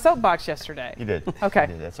got on my soapbox yesterday. You did. Okay.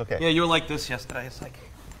 You did. That's okay. Yeah, you were like this yesterday. It's like,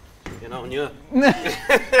 and I'm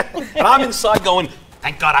inside going,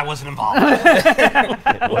 thank God I wasn't involved.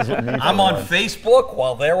 It wasn't me. I'm on Facebook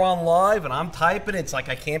while they're on live, and I'm typing. It's like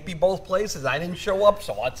I can't be both places. I didn't show up,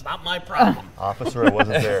 so it's not my problem. Officer, I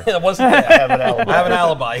wasn't there. I wasn't there. I have an alibi. I have an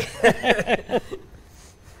alibi.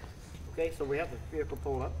 Okay, so we have the vehicle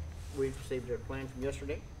pulled up. We've saved our plan from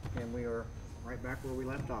yesterday, and we are right back where we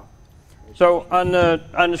left off. So on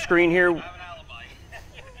the screen here,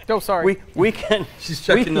 Oh, sorry. we can. She's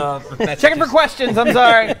checking Checking for questions. I'm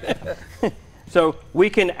sorry. So we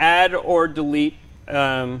can add or delete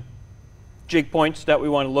jig points that we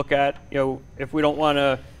want to look at. If we don't want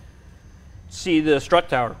to see the strut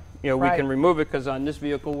tower, we can remove it because on this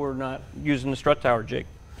vehicle we're not using the strut tower jig.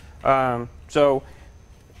 So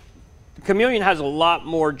the Cameleon has a lot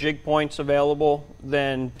more jig points available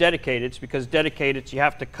than dedicateds, because dedicateds you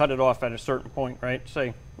have to cut it off at a certain point, right?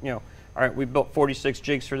 Say, all right, we built 46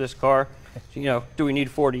 jigs for this car. Do we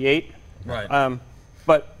need 48? Right.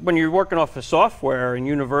 But when you're working off of software and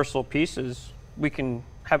universal pieces, we can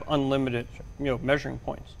have unlimited, measuring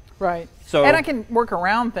points. Right. So, and I can work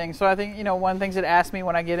around things. So I think, one of the things that asked me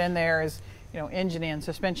when I get in there is, engine in,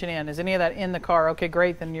 suspension in. Is any of that in the car? Okay,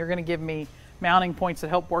 great. Then you're going to give me mounting points that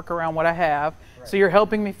help work around what I have. Right. So you're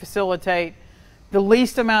helping me facilitate the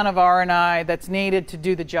least amount of R&I that's needed to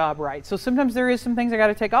do the job right. So sometimes there is some things I got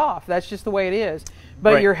to take off. That's just the way it is.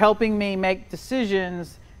 But right. You're helping me make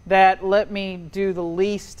decisions that let me do the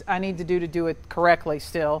least I need to do it correctly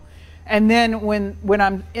still. And then when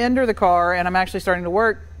I'm under the car and I'm actually starting to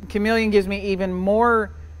work, Cameleon gives me even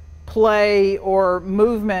more play or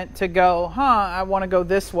movement to go, I want to go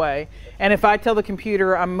this way. And if I tell the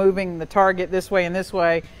computer I'm moving the target this way and this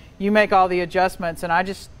way, you make all the adjustments.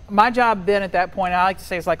 And my job then at that point, I like to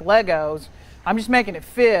say it's like Legos. I'm just making it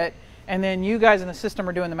fit. And then you guys in the system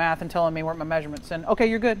are doing the math and telling me what my measurements. And okay,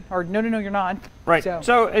 you're good. Or no, you're not. Right.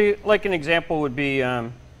 So like an example would be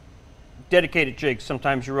dedicated jigs.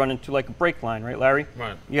 Sometimes you run into like a brake line, right, Larry?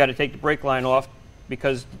 Right. You got to take the brake line off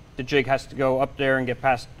because the jig has to go up there and get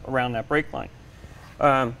passed around that brake line.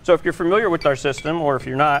 So if you're familiar with our system, or if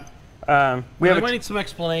you're not, we might need some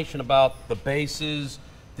explanation about the bases,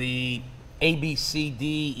 the A, B, C,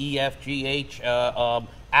 D, E, F, G, H,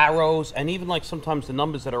 arrows, and even like sometimes the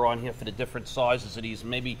numbers that are on here for the different sizes of these.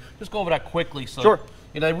 Maybe just go over that quickly. So, sure.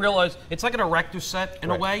 I realize it's like an erector set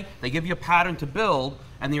in a way. They give you a pattern to build,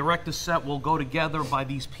 and the erector set will go together by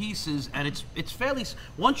these pieces, and it's fairly,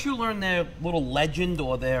 once you learn their little legend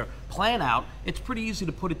or their plan out, it's pretty easy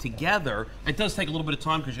to put it together. It does take a little bit of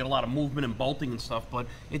time because you get a lot of movement and bolting and stuff, but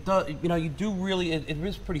it does, you do really, it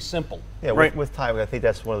is pretty simple. Yeah, with time, I think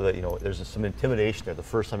that's one of the, there's some intimidation there. The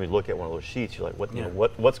first time you look at one of those sheets, you're like,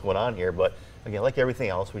 what's going on here? But again, like everything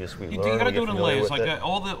else, we learn. You got to do it in layers. Like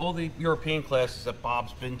all the European classes that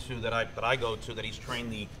Bob's been to, that I go to, that he's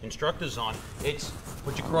trained the instructors on. It's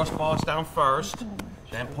put your crossbars down first,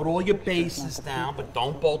 then put all your bases down, but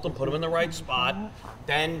don't bolt them. Put them in the right spot.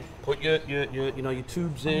 Then put your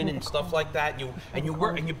tubes in and stuff like that. You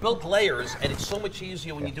work and you build layers, and it's so much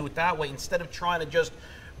easier when you do it that way instead of trying to just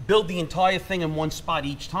build the entire thing in one spot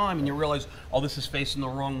each time, and you realize, oh, this is facing the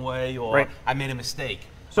wrong way, or I made a mistake.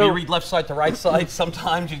 So you read left side to right side.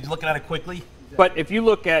 Sometimes you're looking at it quickly. But if you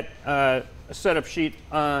look at a setup sheet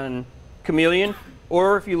on Cameleon,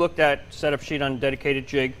 or if you looked at setup sheet on dedicated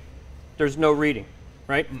jig, there's no reading,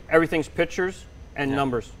 right? Everything's pictures and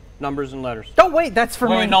numbers and letters. Don't wait, that's for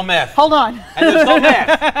me. No math. Hold on. And there's no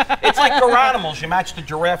math. It's like for animals. You match the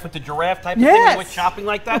giraffe with the giraffe type of thing. You went shopping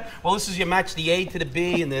like that. Well, this is you match the A to the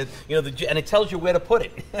B, and and it tells you where to put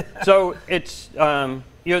it. So it's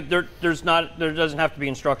there doesn't have to be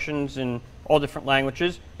instructions in all different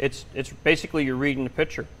languages. It's basically you're reading the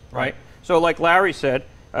picture, right? So like Larry said,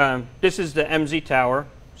 this is the MZ tower.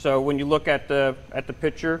 So when you look at the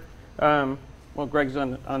picture, well, Greg's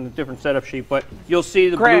on the different setup sheet, but you'll see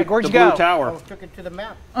the blue tower. I took it to the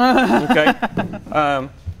map. Okay.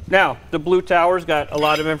 Now the blue tower's got a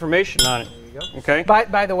lot of information on it. Okay.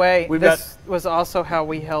 By the way, this was also how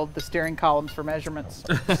we held the steering columns for measurements.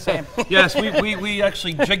 Same. Yes, we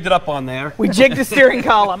actually jigged it up on there. We jigged the steering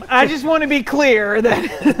column. I just want to be clear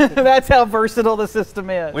that that's how versatile the system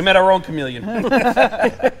is. We made our own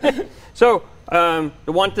Cameleon. So the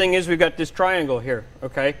one thing is we've got this triangle here.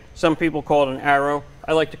 Okay. Some people call it an arrow.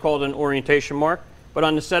 I like to call it an orientation mark. But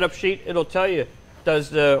on the setup sheet, it'll tell you, does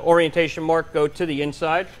the orientation mark go to the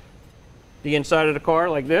inside of the car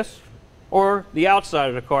like this, or the outside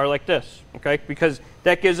of the car like this, okay? Because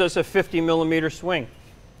that gives us a 50-millimeter swing,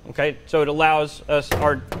 okay? So it allows us,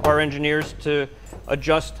 our engineers, to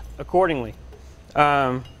adjust accordingly.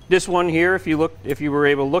 This one here, if you were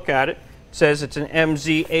able to look at it, says it's an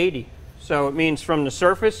MZ80. So it means from the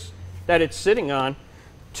surface that it's sitting on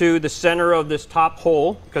to the center of this top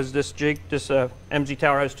hole, because this MZ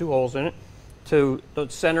tower has 2 holes in it, to the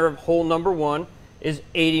center of hole number 1 is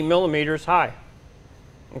 80 millimeters high.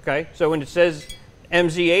 Okay, so when it says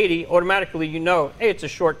MZ80, automatically you know, hey, it's a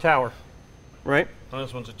short tower, right? So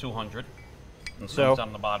this one's a 200, and so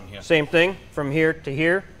on the bottom here. Same thing, from here to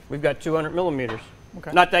here, we've got 200 millimeters.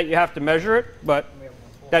 Okay. Not that you have to measure it, but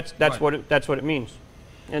that's what it means.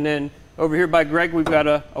 And then over here by Greg, we've got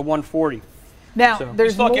a 140. Now, you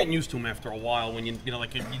start getting used to them after a while. When you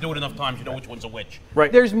do it enough times, you know which one's a which.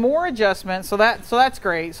 Right. There's more adjustments, so that's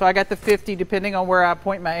great. So I got the 50 depending on where I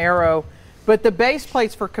point my arrow. But the base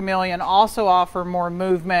plates for Cameleon also offer more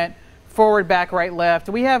movement, forward, back, right, left.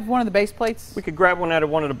 Do we have one of the base plates? We could grab one out of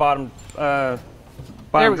one of the bottom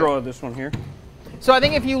drawer of this one here. So I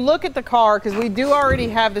think if you look at the car, because we do already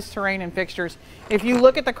have this terrain and fixtures, if you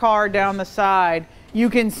look at the car down the side, you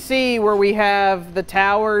can see where we have the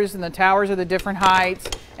towers, and the towers are the different heights,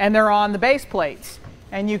 and they're on the base plates.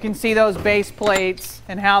 and you can see those base plates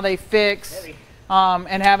and how they fix,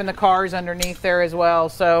 and having the cars underneath there as well.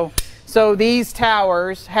 So these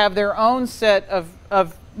towers have their own set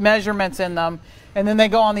of measurements in them, and then they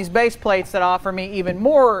go on these base plates that offer me even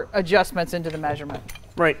more adjustments into the measurement.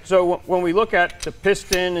 Right, so when we look at the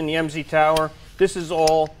piston and the MZ tower, this is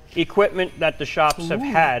all equipment that the shops have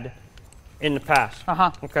had in the past.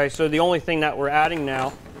 Okay, so the only thing that we're adding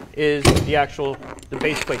now is the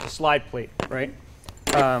base plate, the slide plate, right?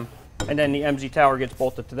 And then the MZ tower gets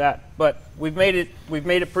bolted to that. But we've made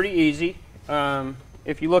it pretty easy.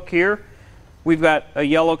 If you look here, we've got a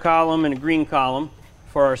yellow column and a green column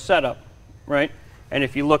for our setup, right? And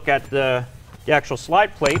if you look at the actual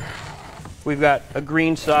slide plate, we've got a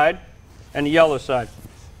green side and a yellow side.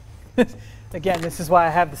 Again, this is why I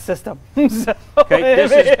have the system. Okay,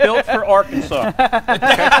 this is built for Arkansas.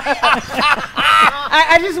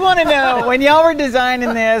 I just want to know, when y'all were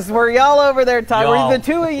designing this, were y'all over there talking, were the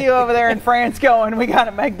two of you over there in France going, we got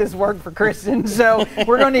to make this work for Kristen, so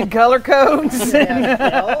we're going to need color codes?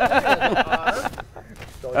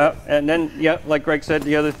 And then, yeah, like Greg said,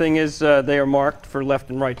 the other thing is they are marked for left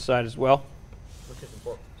and right side as well.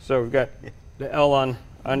 So we've got the L on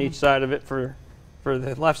each side of it for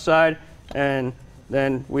the left side, and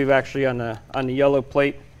then we've actually on the yellow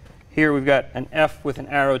plate here we've got an F with an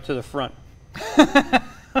arrow to the front.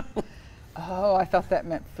 Oh, I thought that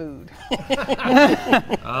meant food.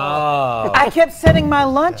 Oh. I kept setting my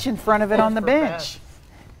lunch in front of it on the bench.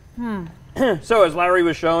 So as Larry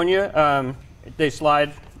was showing you, they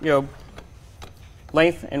slide,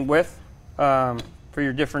 length and width for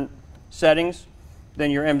your different settings. Then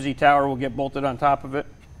your MZ tower will get bolted on top of it.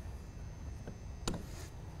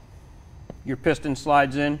 Your piston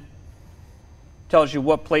slides in. Tells you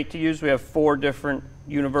what plate to use. We have 4 different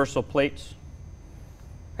universal plates.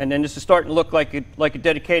 And then this is starting to look like a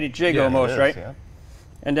dedicated jig almost, right? Yeah.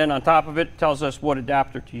 And then on top of it tells us what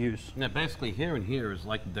adapter to use. Yeah, basically here and here is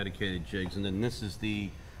like the dedicated jigs, and then this is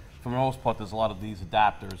for the most part, there's a lot of these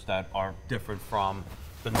adapters that are different from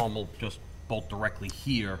the normal just bolt directly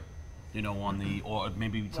here, or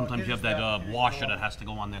maybe sometimes you have that washer that has to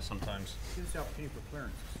go on there sometimes. Gives the opportunity for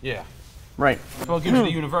clearance. Yeah. Right. Well, it gives you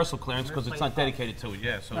the universal clearance because it's not dedicated to it,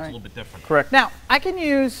 so it's a little bit different. Correct. Now, I can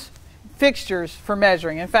use fixtures for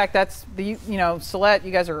measuring. In fact, that's Celette,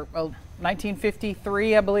 you guys are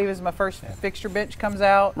 1953, I believe, is my first fixture bench comes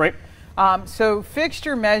out. Right. So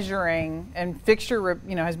fixture measuring and fixture,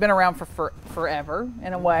 has been around for forever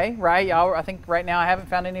in a way, right? Y'all, I think right now I haven't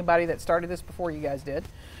found anybody that started this before you guys did.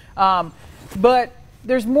 But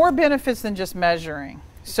there's more benefits than just measuring.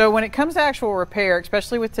 So when it comes to actual repair,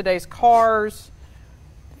 especially with today's cars,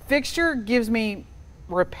 fixture gives me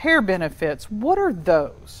repair benefits. What are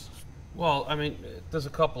those? Well, I mean, there's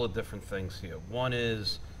a couple of different things here. One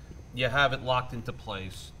is you have it locked into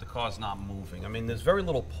place. The car's not moving. I mean, there's very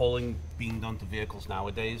little pulling being done to vehicles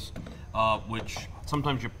nowadays, which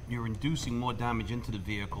sometimes you're inducing more damage into the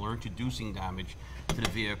vehicle or introducing damage to the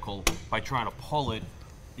vehicle by trying to pull it,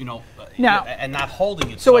 now, and not holding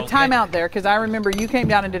it. So a timeout there, because I remember you came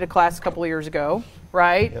down and did a class a couple of years ago,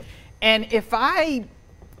 right? Yep. And if I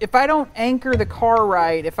don't anchor the car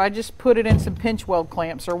right, if I just put it in some pinch weld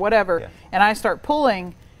clamps or whatever, and I start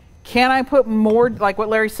pulling, can I put more, like what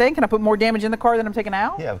Larry's saying, can I put more damage in the car than I'm taking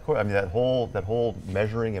out? Yeah, of course. I mean, that whole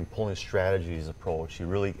measuring and pulling strategies approach, you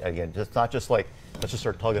really, again, not just like, let's just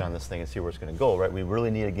start tugging on this thing and see where it's going to go, right? We really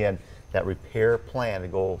need, again, that repair plan to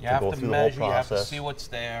go through the whole process. You have to see what's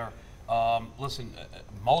there. Listen,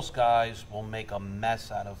 most guys will make a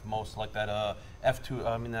mess out of most, like that F2,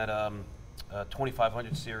 I mean that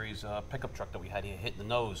 2500 series pickup truck that we had here hitting the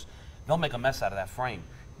nose. They'll make a mess out of that frame.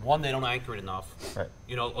 One, they don't anchor it enough, right?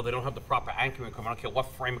 Or they don't have the proper anchoring equipment. I don't care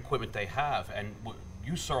what frame equipment they have. And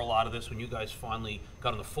you saw a lot of this when you guys finally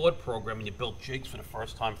got on the Ford program and you built jigs for the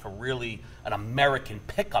first time for really an American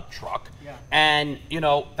pickup truck. Yeah. And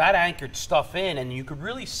that anchored stuff in, and you could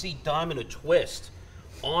really see diamond or twist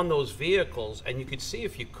on those vehicles, and you could see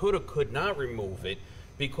if you could or could not remove it,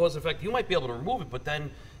 because in fact you might be able to remove it, but then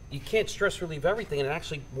you can't stress relieve everything, and it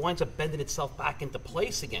actually winds up bending itself back into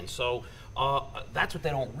place again. So that's what they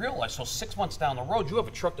don't realize. So 6 months down the road, you have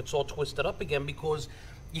a truck that's all twisted up again because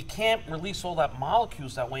you can't release all that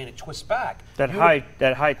molecules that way, and it twists back. That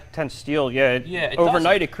high tense steel,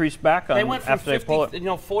 overnight it creased back on. They went from after 50, they pull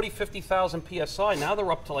it. 40, 50,000 psi. Now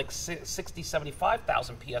they're up to like 60,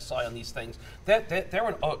 75,000 psi on these things. They're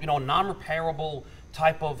a non-repairable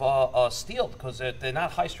type of steel because they're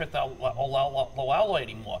not high strength low alloy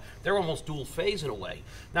anymore. They're almost dual phase in a way.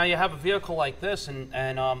 Now you have a vehicle like this,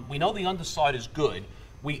 and we know the underside is good.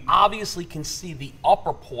 We obviously can see the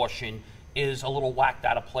upper portion is a little whacked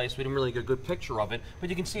out of place. We didn't really get a good picture of it, but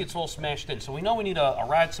you can see it's all smashed in. So we know we need a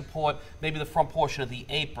rad support, maybe the front portion of the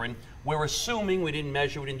apron. We're assuming we didn't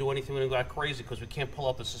measure, we didn't do anything, we didn't go crazy because we can't pull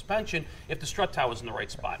out the suspension if the strut tower is in the right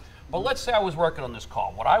spot. But let's say I was working on this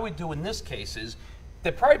car. What I would do in this case is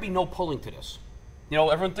there'd probably be no pulling to this. You know,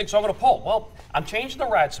 everyone thinks I'm going to pull. Well, I'm changing the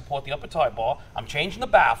rad support, the upper tie bar. I'm changing the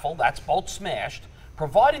baffle. That's both smashed.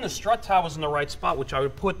 Providing the strut tower is in the right spot, which I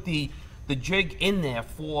would put the jig in there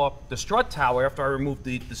for the strut tower after I remove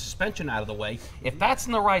the suspension out of the way. If that's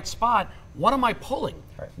in the right spot, what am I pulling?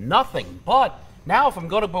 Right. Nothing. But now if I'm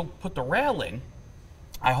going to go put the rail in,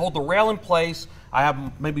 I hold the rail in place. I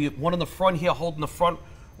have maybe one in the front here holding the front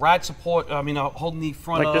rad support, holding the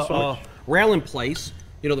front like this one. Rail in place.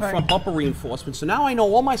 You know, the front bumper reinforcement. So now I know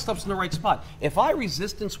all my stuff's in the right spot. If I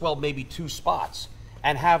resistance weld maybe 2 spots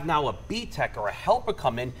and have now a B-Tech or a helper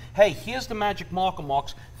come in, hey, here's the magic marker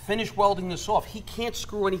marks, finish welding this off. He can't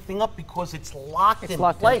screw anything up because it's locked in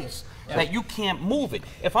place that you can't move it.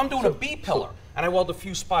 If I'm doing a B-pillar and I weld a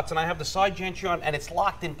few spots and I have the side gantry on and it's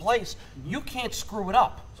locked in place, you can't screw it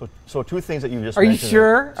up. So 2 things that you just mentioned. Are you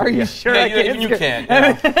sure? Are you sure? Yeah, you can.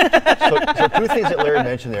 Yeah. So 2 things that Larry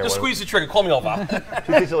mentioned there. Just squeeze the trigger. Call me over.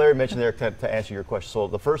 2 things that Larry mentioned there to answer your question. So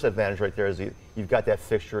the first advantage right there is you've got that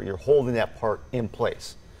fixture. You're holding that part in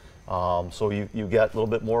place. So you get a little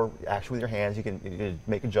bit more action with your hands. You can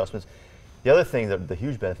make adjustments. The other thing, the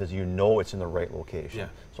huge benefit is you know it's in the right location. Yeah.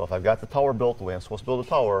 So if I've got the tower built the way I'm supposed to build a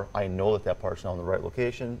tower, I know that part's now in the right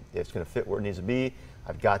location. It's going to fit where it needs to be.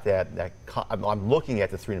 I've got I'm looking at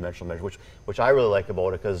the 3-dimensional measure, which I really like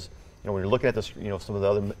about it, because when you're looking at this, some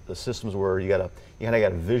of the systems where you kind of got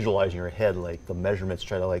to visualize in your head like the measurements,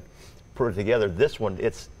 try to like put it together. This one,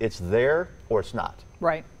 it's there or it's not.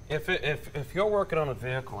 Right. If you're working on a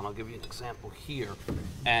vehicle, and I'll give you an example here,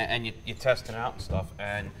 and you test it out and stuff,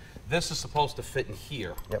 and this is supposed to fit in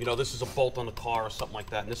here. Yep. This is a bolt on the car or something like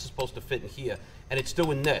that, and this is supposed to fit in here, and it's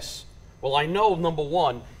doing this. Well, I know, number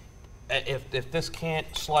one, if this can't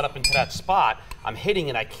slide up into that spot, I'm hitting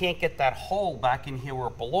it, I can't get that hole back in here where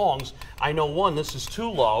it belongs. I know, one, this is too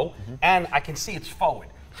low, and I can see it's forward.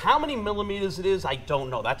 How many millimeters it is, I don't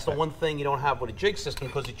know. That's the one thing you don't have with a jig system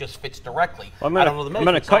because it just fits directly. Well, I'm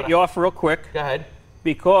going to cut you off real quick. Go ahead.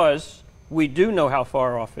 Because we do know how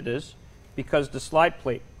far off it is, because the slide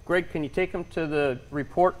plate. Greg, can you take them to the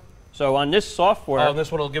report? So on this software,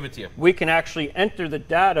 this one will give it to you. We can actually enter the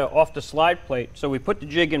data off the slide plate. So we put the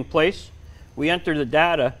jig in place, we enter the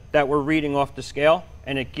data that we're reading off the scale,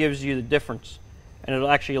 and it gives you the difference. And it'll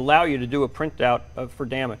actually allow you to do a printout for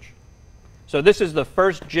damage. So this is the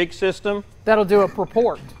first jig system. That'll do a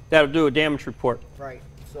report. That'll do a damage report. Right.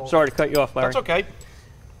 So sorry to cut you off, Larry. That's okay.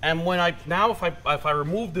 And when if I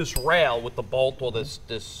remove this rail with the bolt or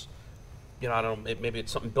this I don't know, maybe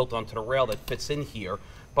it's something built onto the rail that fits in here,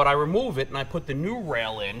 but I remove it and I put the new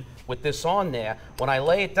rail in with this on there. When I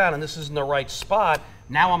lay it down and this is in the right spot,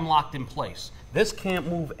 now I'm locked in place. This can't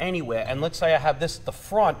move anywhere. And let's say I have this at the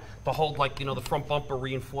front to hold, like, the front bumper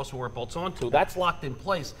reinforcement where it bolts onto. That's locked in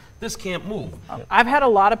place. This can't move. I've had a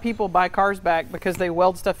lot of people buy cars back because they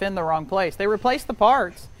weld stuff in the wrong place. They replaced the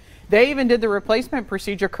parts. They even did the replacement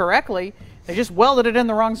procedure correctly. They just welded it in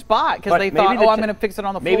the wrong spot because they thought, I'm going to fix it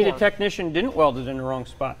on the floor. Maybe the technician didn't weld it in the wrong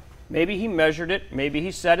spot. Maybe he measured it, maybe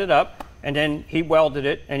he set it up, and then he welded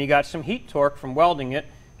it, and he got some heat torque from welding it,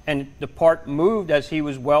 and the part moved as he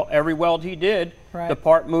was every weld he did, the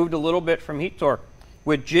part moved a little bit from heat torque.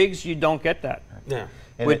 With jigs, you don't get that. Yeah.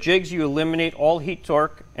 With jigs, you eliminate all heat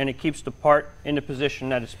torque, and it keeps the part in the position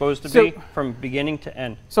that it's supposed to be from beginning to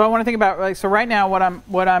end. So I want to think about, so right now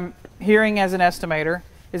what I'm hearing as an estimator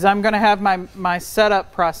is I'm going to have my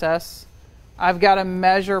setup process, I've got a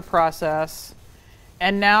measure process,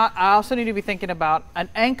 and now I also need to be thinking about an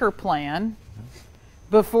anchor plan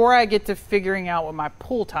before I get to figuring out what my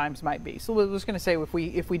pull times might be. So I was going to say if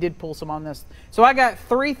we did pull some on this. So I got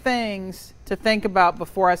 3 things to think about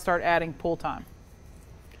before I start adding pull time.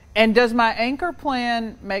 And does my anchor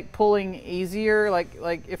plan make pulling easier?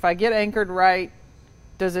 Like if I get anchored right,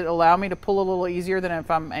 does it allow me to pull a little easier than if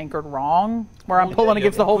I'm anchored wrong, where I'm pulling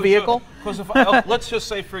against the whole vehicle? Because let's just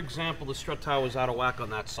say, for example, the strut tower was out of whack on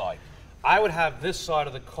that side. I would have this side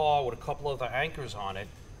of the car with a couple other anchors on it,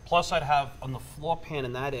 plus I'd have on the floor pan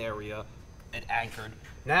in that area it anchored.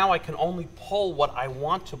 Now I can only pull what I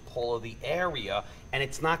want to pull of the area, and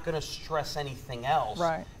it's not going to stress anything else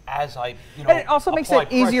as I, And it also makes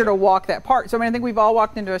it easier to walk that part. So I think we've all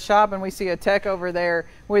walked into a shop and we see a tech over there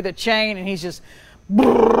with a chain, and he's just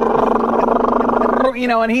you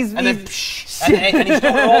know, and he's and he's doing it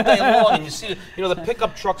all day long, and you see, you know, the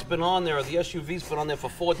pickup truck's been on there, or the SUV's been on there for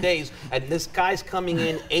 4 days, and this guy's coming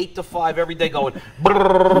in 8 to 5 every day going,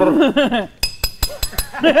 brrr,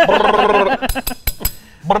 brrr,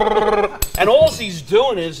 and all he's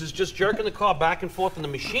doing is just jerking the car back and forth in the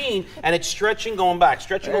machine, and it's stretching, going back,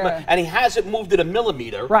 and he hasn't moved it a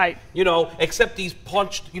millimeter, right? You know, except he's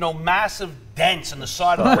punched, you know, massive dents in the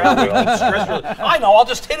side of the railway. I know, I'll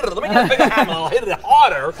just hit it. Let me get a bigger hammer, and I'll hit it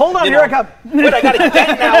harder. Hold on, here I come. Wait, I got a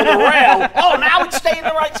dent now in the rail. Oh, now it's staying in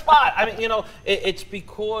the right spot. I mean, you know, it's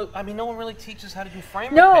because, I mean, no one really teaches how to do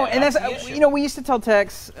frame repair. No, and that's you know, we used to tell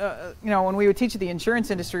techs, you know, when we would teach at the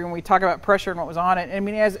insurance industry, when we talk about pressure and what was on it, I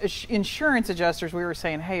mean, as insurance adjusters, we were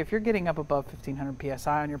saying, hey, if you're getting up above 1,500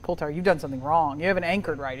 PSI on your pull tower, you've done something wrong. You haven't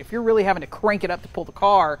anchored right. If you're really having to crank it up to pull the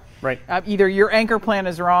car, right. Either your anchor plan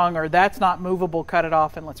is wrong or that's not movable, cut it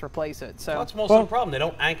off and let's replace it. So that's most of the problem. They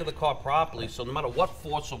don't anchor the car properly, so no matter what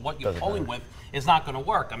force or what you're pulling with, it's not going to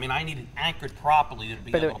work. I mean, I need it anchored properly to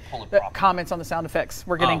be able to pull it properly. Comments on the sound effects.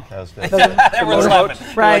 We're getting everyone's laughing.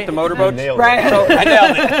 Right. Like the motorboat. Right. So, I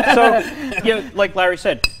nailed it. So, yeah, like Larry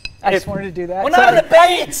said, I just wanted to do that. We're not in the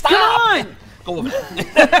bed. Stop. Come on. Go over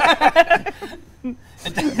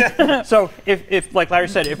it. So if like Larry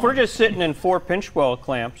said, if we're just sitting in 4 pinch well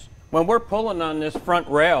clamps, when we're pulling on this front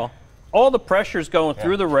rail, all the pressure's going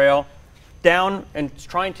through the rail, down and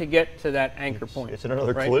trying to get to that anchor point. It's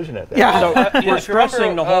another collision at that. Yeah. So we're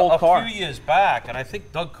stressing the whole car. A few years back, and I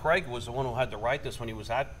think Doug Craig was the one who had to write this when he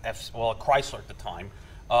was at Chrysler at the time.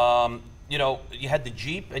 You know, you had the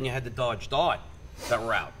Jeep and you had the Dodge Dart that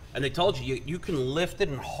were out. And they told you, you can lift it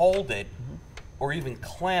and hold it, or even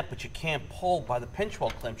clamp, but you can't pull by the pinch well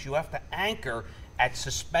clamps. You have to anchor at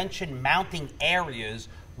suspension mounting areas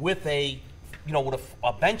with a, you know, with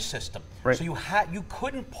a bench system. Right. So you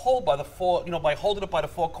couldn't pull by the four, you know, by holding it by the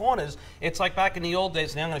 4 corners. It's like back in the old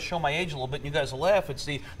days. Now I'm going to show my age a little bit, and you guys will laugh. It's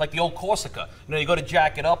like the old Corsica. You know, you go to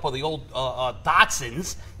jack it up, or the old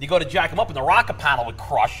Datsuns. You go to jack them up, and the rocker panel would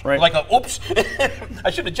crush. Right. Like, oops,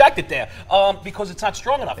 I should have jacked it there because it's not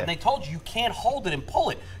strong enough. And they told you can't hold it and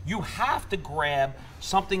pull it. You have to grab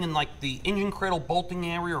something in like the engine cradle bolting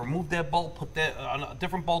area, or move that bolt, put that a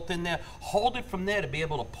different bolt in there, hold it from there to be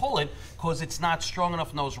able to pull it, because it's not strong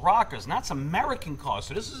enough in those rockers. And that's American cars.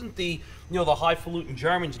 So this isn't the, you know, the highfalutin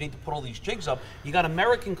Germans need to put all these jigs up. You got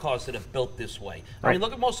American cars that are built this way. Right. I mean,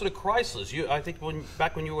 look at most of the Chryslers. I think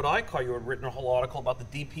back when you were at iCar, you had written a whole article about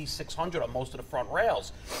the DP600 on most of the front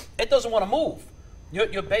rails. It doesn't want to move.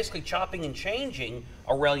 You're basically chopping and changing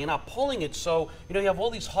a rail. You're not pulling it. So, you know, you have all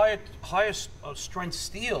these higher strength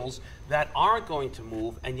steels that aren't going to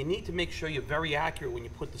move, and you need to make sure you're very accurate when you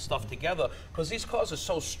put the stuff together, because these cars are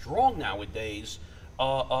so strong nowadays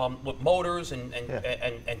with motors and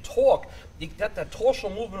torque. You got that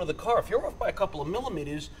torsional movement of the car. If you're off by a couple of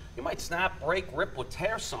millimeters, you might snap, break, rip, or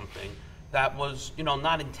tear something that was, you know,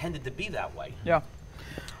 not intended to be that way. Yeah.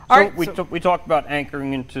 So we talked about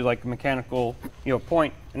anchoring into like a mechanical, you know,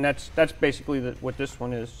 point, and that's basically what this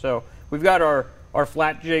one is. So we've got our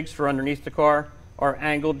flat jigs for underneath the car, our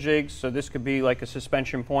angled jigs. So this could be like a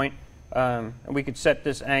suspension point, and we could set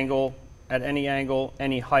this angle at any angle,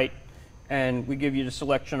 any height, and we give you the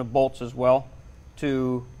selection of bolts as well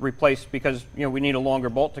to replace, because, you know, we need a longer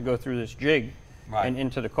bolt to go through this jig and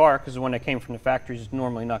into the car, because the one that came from the factories is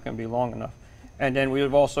normally not going to be long enough. And then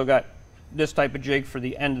we've also got this type of jig for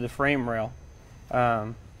the end of the frame rail,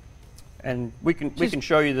 and we can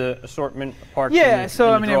show you the assortment of parts. Yeah,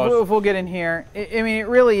 so I mean, if we'll get in here, I mean, it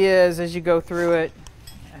really is, as you go through it.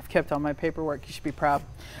 I've kept all my paperwork. You should be proud.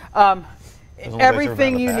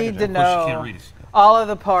 Everything you need to know, all of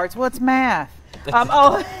the parts. Well, it's math.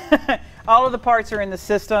 All of the parts are in the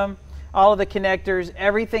system. All of the connectors,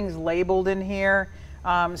 everything's labeled in here.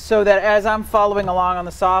 So that as I'm following along on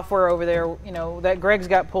the software over there, you know, that Greg's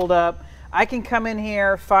got pulled up, I can come in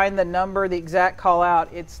here, find the number, the exact call out.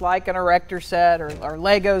 It's like an erector set or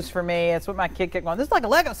Legos for me. That's what my kid kept going, this is like a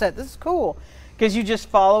Lego set, this is cool. Because you just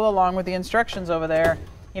follow along with the instructions over there.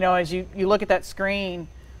 You know, as you look at that screen,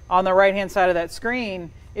 on the right-hand side of that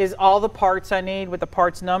screen is all the parts I need with the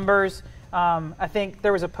parts numbers. I think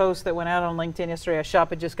there was a post that went out on LinkedIn yesterday. A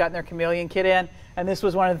shop had just gotten their Cameleon kit in, and this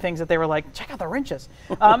was one of the things that they were like, check out the wrenches.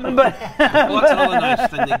 Well, that's another nice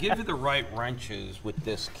thing. They give you the right wrenches with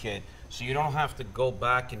this kit, so you don't have to go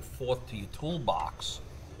back and forth to your toolbox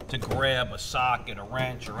to grab a socket, a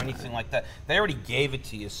wrench, or anything like that. They already gave it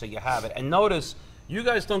to you, so you have it. And notice, you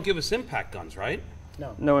guys don't give us impact guns, right?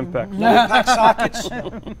 No impact. No impact sockets.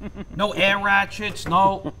 No air ratchets.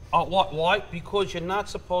 No. Why? Because you're not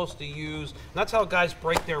supposed to use. That's how guys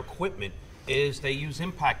break their equipment. Is they use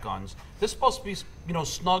impact guns. They're supposed to be, you know,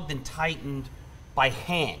 snugged and tightened by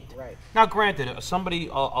hand. Right. Now, granted, somebody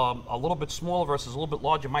a little bit smaller versus a little bit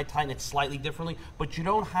larger might tighten it slightly differently, but you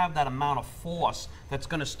don't have that amount of force that's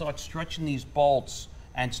going to start stretching these bolts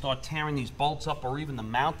and start tearing these bolts up, or even the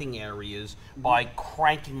mounting areas, by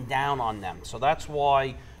cranking down on them. So that's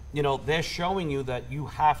why, you know, they're showing you that you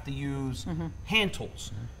have to use hand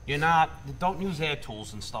tools. Don't use air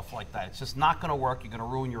tools and stuff like that. It's just not going to work. You're going to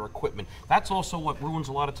ruin your equipment. That's also what ruins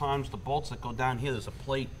a lot of times the bolts that go down here. There's a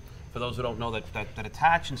plate, for those who don't know, that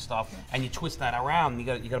attach and stuff, and you twist that around, and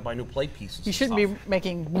you got to buy new plate pieces. You shouldn't be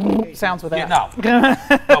making sounds with that. Yeah,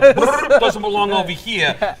 no. Doesn't belong over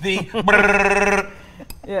here.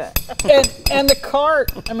 Yeah. And the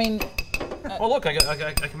cart, I mean. Oh, look, I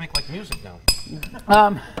can make like music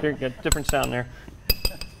now. Here, get different sound there.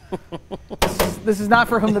 This is not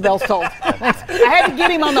for whom the bell's tolled. I had to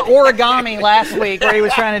get him on the origami last week where he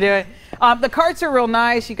was trying to do it. The carts are real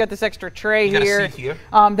nice. You got this extra tray here.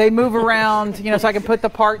 They move around, you know, so I can put the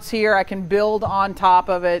parts here. I can build on top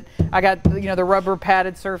of it. I got, you know, the rubber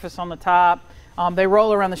padded surface on the top. They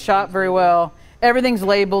roll around the shop very well. Everything's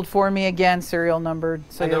labeled for me again, serial numbered.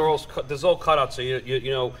 So and there's all cut out, so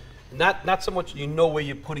you know. Not so much you know where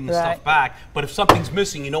you're putting the stuff back, but if something's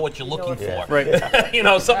missing, you know what you're looking for. Right. You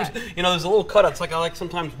know, there's a little cutout. It's like I like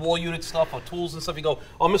sometimes wall unit stuff or tools and stuff. You go,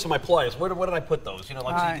 oh, I'm missing my pliers. Where did I put those? You know,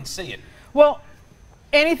 like so you can see it. Well,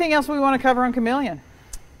 anything else we want to cover on Cameleon?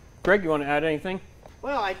 Greg, you want to add anything?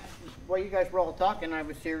 Well, while you guys were all talking, I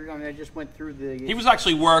was here. I mean, I just went through the. He was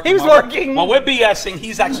actually working. He was working. While we're BSing,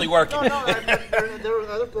 he's actually working. No, there were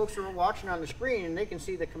other folks who were watching on the screen, and they can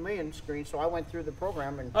see the Cameleon screen. So I went through the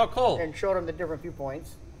program and and showed them the different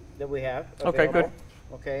viewpoints that we have available. Okay, good.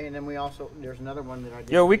 Okay, and then there's another one that I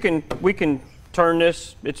did. Yeah, we can turn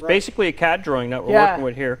this. It's basically a CAD drawing that we're working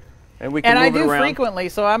with here, and we can move it around. And I do frequently,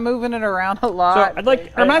 so I'm moving it around a lot. So I'd like.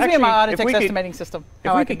 It reminds me of my actually, Auditex estimating system.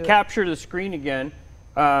 If we could capture the screen again,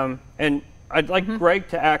 and I'd like Greg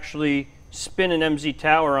to actually spin an MZ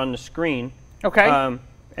tower on the screen. Okay.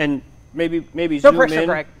 And maybe no zoom pressure, in.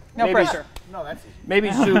 Greg. No pressure. No, that's easy.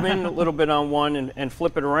 Maybe zoom in a little bit on one and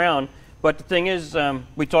flip it around. But the thing is,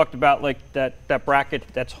 we talked about like that bracket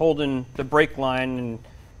that's holding the brake line, and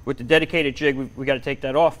with the dedicated jig, we got to take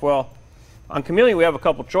that off. Well, on Cameleon, we have a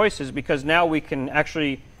couple choices, because now we can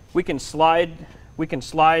slide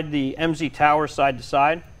the MZ tower side to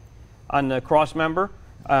side on the cross member.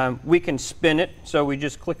 We can spin it, so we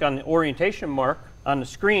just click on the orientation mark on the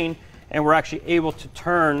screen, and we're actually able to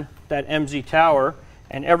turn that MZ tower.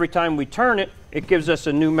 And every time we turn it, it gives us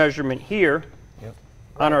a new measurement here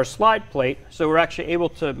on our slide plate. So we're actually able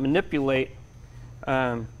to manipulate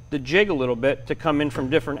the jig a little bit to come in from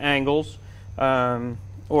different angles,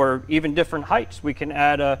 or even different heights. We can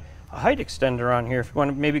add a height extender on here. If you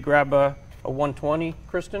want to maybe grab a 120,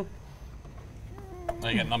 Kristen. Now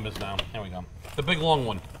you got numbers now. Here we go. The big long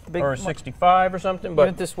one. Or a 65 or something.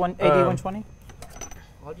 But this one, AD 120?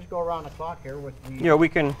 I'll just go around the clock here with the we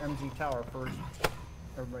can. MZ tower first.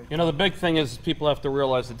 You know, the big thing is people have to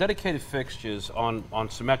realize the dedicated fixtures on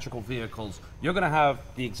symmetrical vehicles, you're going to have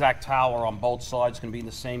the exact tower on both sides, going to be in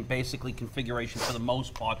the same basically configuration for the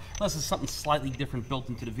most part, unless there's something slightly different built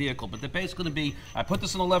into the vehicle. But they're basically going to be, I put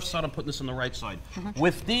this on the left side, I'm putting this on the right side.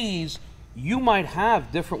 With these, you might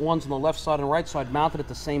have different ones on the left side and right side mounted at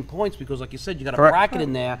the same points, because like you said, you got a bracket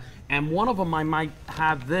in there, and one of them I might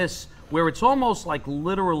have this where it's almost like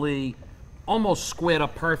literally almost squared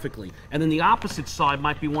up perfectly. And then the opposite side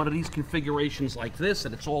might be one of these configurations like this,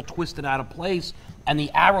 and it's all twisted out of place, and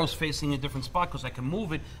the arrow's facing a different spot because I can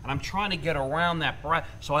move it, and I'm trying to get around that bracket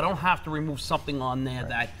so I don't have to remove something on there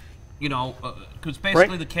that, you know, because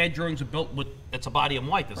basically the CAD drawings are built with, it's a body in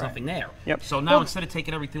white, there's nothing there. So now instead of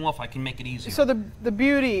taking everything off, I can make it easier. So the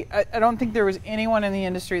beauty, I don't think there was anyone in the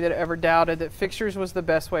industry that ever doubted that fixtures was the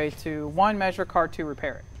best way to, one, measure a car, two,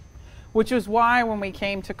 repair it. Which is why when we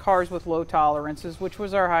came to cars with low tolerances, which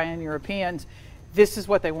was our high-end Europeans, this is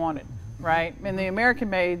what they wanted, right? And the American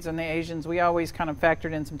maids and the Asians, we always kind of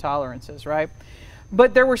factored in some tolerances, right?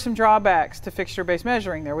 But there were some drawbacks to fixture-based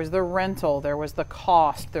measuring. There was the rental, there was the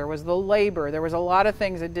cost, there was the labor, there was a lot of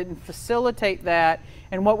things that didn't facilitate that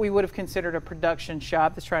and what we would have considered a production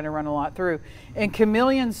shop that's trying to run a lot through. And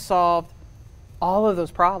Cameleon solved all of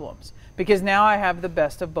those problems. Because now I have the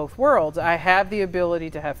best of both worlds. I have the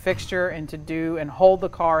ability to have fixture and to do and hold the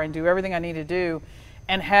car and do everything I need to do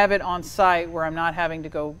and have it on site where I'm not having to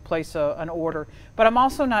go place an order. But I'm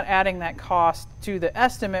also not adding that cost to the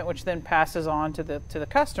estimate, which then passes on to the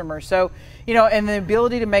customer. So, you know, and the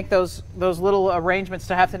ability to make those little arrangements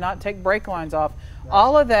to have to not take brake lines off,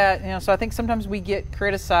 all of that, you know, so I think sometimes we get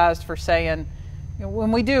criticized for saying, you know,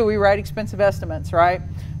 when we write expensive estimates, right?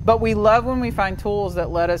 But we love when we find tools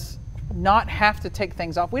that let us not have to take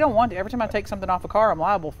things off. We don't want to. Every time I take something off a car, I'm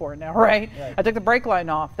liable for it now, right? I took the brake line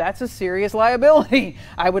off. That's a serious liability.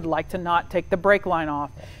 I would like to not take the brake line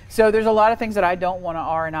off. So there's a lot of things that I don't want to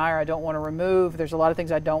R&I or I don't want to remove. There's a lot of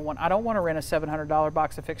things I don't want. I don't want to rent a $700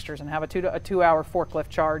 box of fixtures and have a 2-hour forklift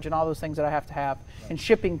charge and all those things that I have to have, and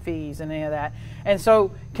shipping fees and any of that. And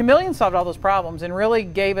so Cameleon solved all those problems and really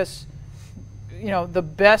gave us, you know, the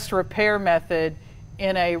best repair method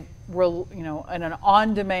in a, you know, in an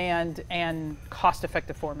on-demand and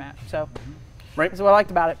cost-effective format. So that's what I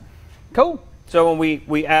liked about it. Cool. So when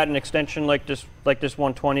we add an extension like this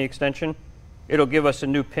 120 extension, it'll give us a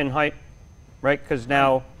new pin height, right? Because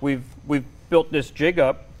now we've built this jig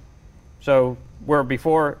up, so where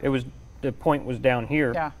before it was, the point was down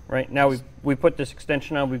here, right? Now we put this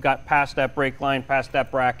extension on, we've got past that brake line, past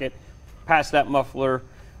that bracket, past that muffler,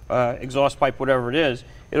 exhaust pipe, whatever it is.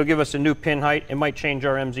 It'll give us a new pin height. It might change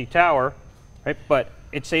our MZ tower, right? But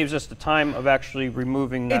it saves us the time of actually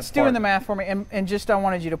removing that It's doing the math for me. And just I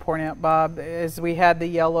wanted you to point out, Bob, as we had the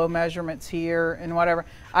yellow measurements here and whatever,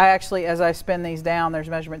 I actually, as I spin these down, there's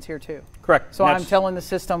measurements here too. Correct. So I'm telling the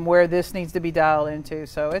system where this needs to be dialed into.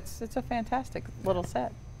 So it's a fantastic little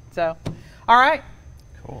set. So, all right.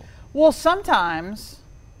 Cool. Well, sometimes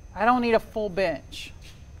I don't need a full bench,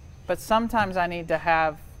 but sometimes I need to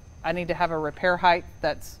have a repair height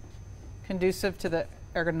that's conducive to the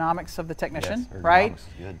ergonomics of the technician, right?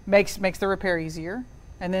 Good. Makes the repair easier.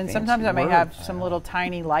 And then sometimes I may have some little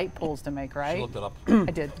tiny light pulls to make, right? She looked it up.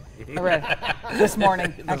 I did. I read it this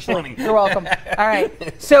morning, actually. You're welcome. All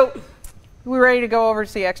right. So we're ready to go over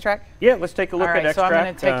to the X-Track? Yeah, let's take a look at so X-Track. I'm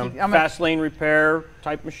going to take fast lane repair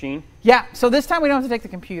type machine. Yeah, so this time we don't have to take the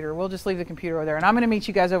computer. We'll just leave the computer over there. And I'm going to meet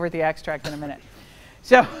you guys over at the X-Track in a minute.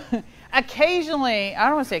 So occasionally, I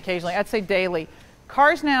don't want to say occasionally, I'd say daily,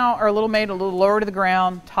 cars now are made a little lower to the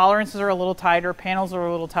ground, tolerances are a little tighter, panels are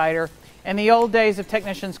a little tighter. In the old days of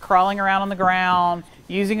technicians crawling around on the ground,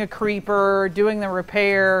 using a creeper, doing the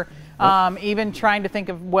repair, even trying to think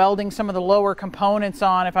of welding some of the lower components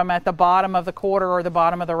on if I'm at the bottom of the quarter or the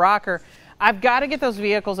bottom of the rocker, I've got to get those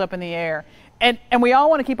vehicles up in the air. And we all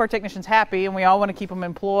want to keep our technicians happy, and we all want to keep them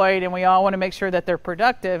employed, and we all want to make sure that they're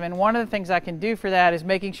productive. And one of the things I can do for that is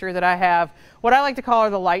making sure that I have what I like to call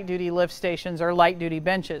the light-duty lift stations or light-duty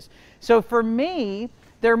benches. So for me,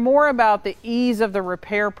 they're more about the ease of the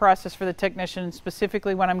repair process for the technician,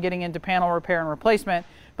 specifically when I'm getting into panel repair and replacement,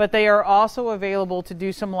 but they are also available to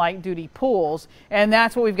do some light-duty pulls, and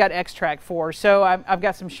that's what we've got X-Track for. So I've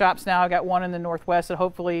got some shops now. I've got one in the Northwest that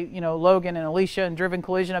hopefully, you know, Logan and Alicia and Driven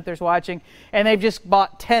Collision up there's watching, and they've just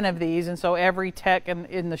bought 10 of these, and so every tech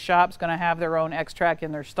in the shop's going to have their own X-Track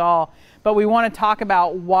in their stall. But we want to talk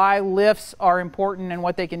about why lifts are important and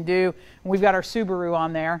what they can do, and we've got our Subaru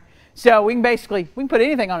on there. So we can put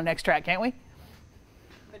anything on an X-Track, can't we?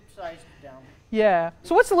 Mid-sized down. Yeah.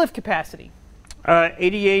 So what's the lift capacity?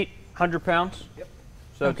 8,800 pounds. Yep.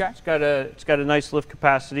 So it's got a nice lift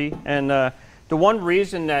capacity, and the one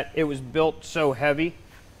reason that it was built so heavy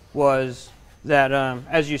was that,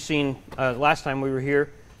 as you've seen last time we were here,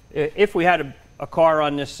 if we had a car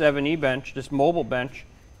on this 7E bench, this mobile bench,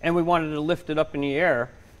 and we wanted to lift it up in the air,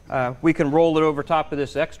 we can roll it over top of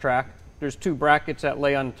this X-Track. There's two brackets that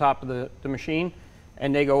lay on the top of the machine,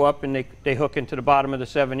 and they go up and they hook into the bottom of the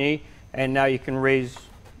 7E, and now you can raise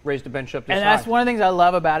the bench up this high. And that's one of the things I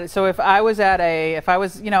love about it. So if I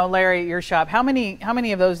was, you know, Larry, at your shop, how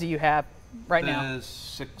many of those do you have right now?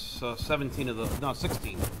 There's 17 of those. No,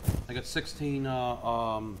 16. I got 16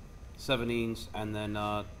 7Es and then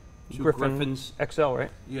two Griffins. XL,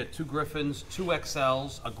 right? Yeah, two Griffins, two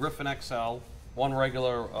XLs, a Griffin XL, one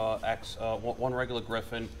regular one regular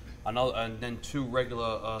Griffin, and then two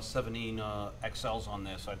regular 7E XLs on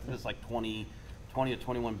there. So I think there's like 20 or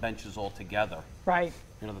 21 benches altogether. Right.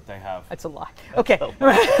 You know that they have. That's a lot. Okay.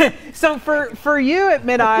 So for you at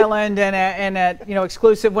Mid-Island and at you know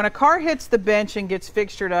Exclusive, when a car hits the bench and gets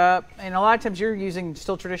fixtured up, and a lot of times you're using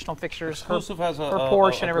still traditional fixtures. Exclusive has a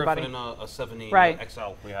Porsche and everybody. Griffin and a 7E right.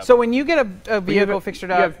 XL. We have. So when you get a vehicle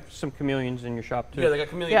fixtured up, you have some Chameleons in your shop too. Yeah, they got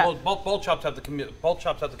Chameleons. Yeah. Both shops have the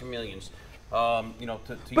Chameleons. You know,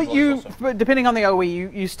 but depending on the OE,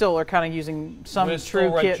 you still are kind of using some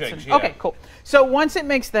true kits. Jigs, yeah. Okay, cool. So once it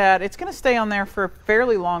makes that, it's going to stay on there for a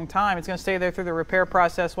fairly long time. It's going to stay there through the repair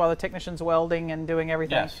process while the technician's welding and doing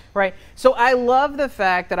everything. Yes. Right. So I love the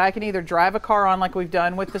fact that I can either drive a car on like we've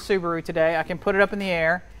done with the Subaru today. I can put it up in the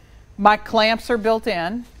air. My clamps are built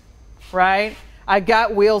in, right? I've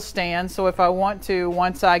got wheel stands, so if I want to,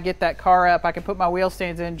 once I get that car up, I can put my wheel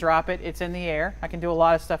stands in, drop it, it's in the air. I can do a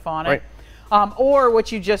lot of stuff on it. Right. Or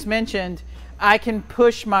what you just mentioned, I can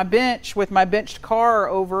push my bench with my benched car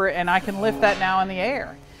over and I can lift that now in the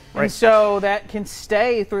air. And so that can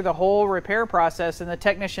stay through the whole repair process, and the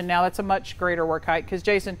technician, now that's a much greater work height, because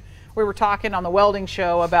Jason, we were talking on the welding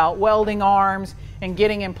show about welding arms and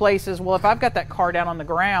getting in places. Well, if I've got that car down on the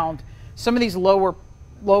ground, some of these lower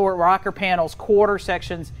rocker panels, quarter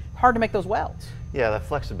sections, hard to make those welds. Yeah, that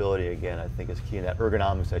flexibility again, I think is key, in that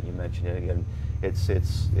ergonomics that you mentioned. And again, it's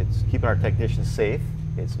keeping our technicians safe.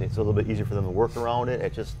 It's a little bit easier for them to work around it.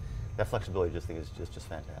 It just, that flexibility just is just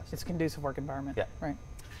fantastic. It's a conducive work environment. Yeah. Right.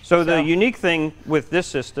 So the unique thing with this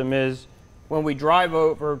system is when we drive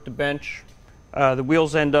over the bench, the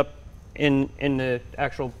wheels end up in the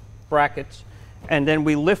actual brackets, and then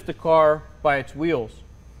we lift the car by its wheels.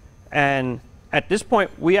 And at this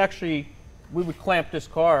point, we would clamp this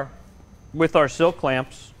car with our sill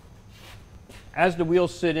clamps as the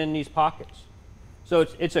wheels sit in these pockets. So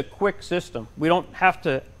it's a quick system. We don't have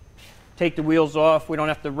to take the wheels off. We don't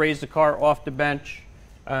have to raise the car off the bench.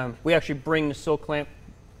 We actually bring the sill clamp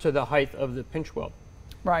to the height of the pinch weld.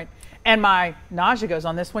 Right. And my NAJA goes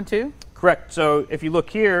on this one too? Correct. So if you look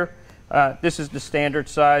here, this is the standard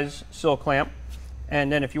size sill clamp.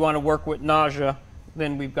 And then if you want to work with NAJA,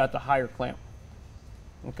 then we've got the higher clamp.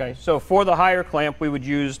 Okay, so for the higher clamp, we would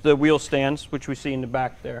use the wheel stands, which we see in the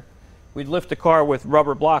back there. We'd lift the car with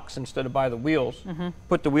rubber blocks instead of by the wheels,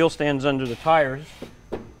 put the wheel stands under the tires,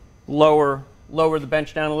 lower the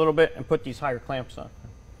bench down a little bit, and put these higher clamps on.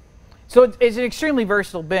 So it's an extremely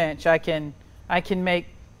versatile bench. I can make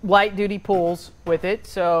light duty pulls with it,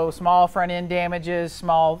 so small front end damages,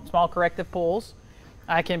 small corrective pulls.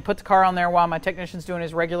 I can put the car on there while my technician's doing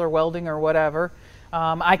his regular welding or whatever.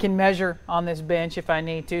 I can measure on this bench if I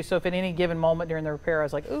need to. So if at any given moment during the repair I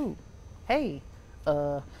was like, ooh, hey,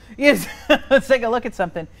 yes, let's take a look at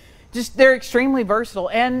something. Just, they're extremely versatile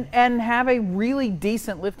and have a really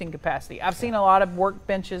decent lifting capacity. I've seen a lot of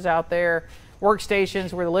workbenches out there,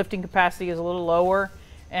 workstations where the lifting capacity is a little lower,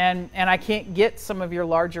 and I can't get some of your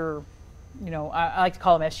larger, you know, I like to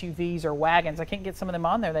call them SUVs or wagons. I can't get some of them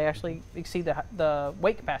on there. They actually exceed the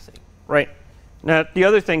weight capacity. Right. Now the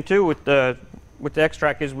other thing too with the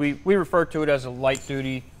X-Track is we refer to it as a light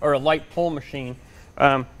duty or a light pull machine.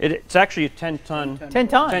 It's actually a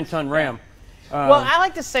 10-ton ram. Well, I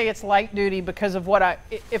like to say it's light duty because of what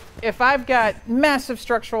if I've got massive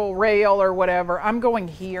structural rail or whatever, I'm going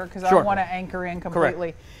here because I want to anchor in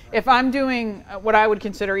completely. Correct. If I'm doing what I would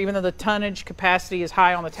consider, even though the tonnage capacity is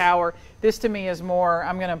high on the tower, this to me is more,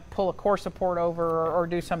 I'm going to pull a core support over or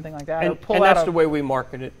do something like that. And that's the way we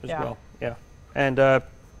market it as well. Yeah. And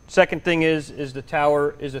second thing is the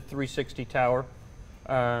tower is a 360 tower.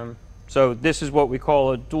 So this is what we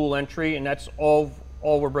call a dual entry, and that's all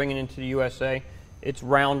we're bringing into the USA. It's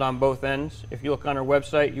round on both ends. If you look on our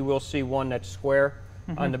website, you will see one that's square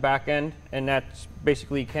on the back end, and that's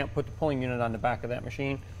basically, you can't put the pulling unit on the back of that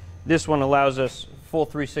machine. This one allows us full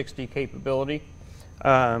 360 capability.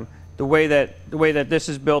 The way that this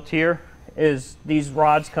is built here is these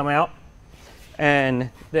rods come out,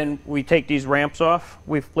 and then we take these ramps off,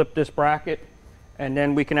 we flip this bracket, and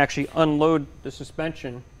then we can actually unload the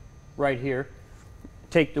suspension right here,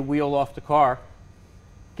 take the wheel off the car,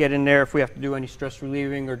 get in there if we have to do any stress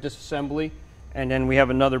relieving or disassembly, and then we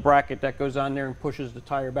have another bracket that goes on there and pushes the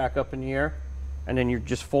tire back up in the air, and then you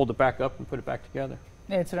just fold it back up and put it back together.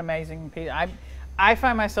 It's an amazing piece. I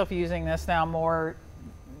find myself using this now more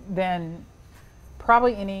than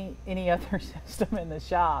probably any other system in the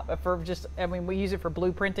shop. I mean, we use it for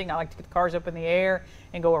blueprinting. I like to get the cars up in the air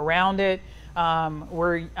and go around it.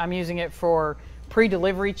 I'm using it for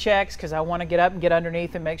pre-delivery checks because I want to get up and get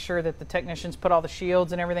underneath and make sure that the technicians put all the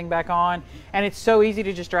shields and everything back on. And it's so easy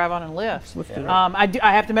to just drive on and lift.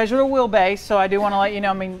 I have to measure the wheelbase, so I do want to let you know.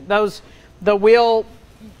 I mean, the wheel,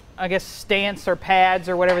 I guess, stance or pads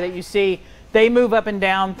or whatever that you see, they move up and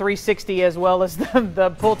down 360 as well as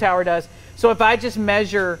the pull tower does. So if I just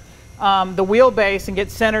measure the wheelbase and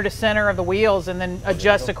get center to center of the wheels and then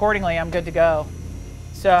adjust accordingly, I'm good to go.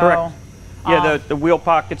 So. Correct. Yeah, the wheel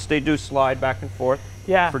pockets, they do slide back and forth.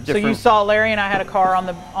 Yeah, so you saw Larry and I had a car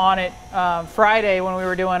on it Friday when we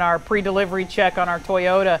were doing our pre-delivery check on our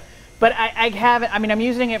Toyota. But I haven't, I mean, I'm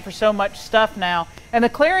using it for so much stuff now. And the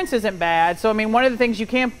clearance isn't bad. So, I mean, one of the things, you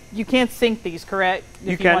can't sink these, correct?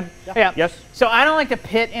 You can. Yeah. Yes. So I don't like to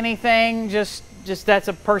pit anything, just that's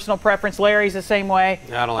a personal preference. Larry's the same way.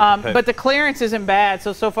 Yeah, I don't like to pit. But the clearance isn't bad.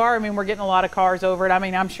 So far, I mean, we're getting a lot of cars over it. I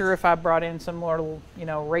mean, I'm sure if I brought in some little,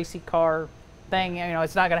 racy car thing,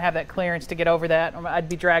 it's not going to have that clearance to get over that. I'd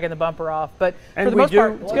be dragging the bumper off. But for the most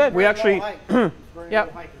part, it's good. We actually,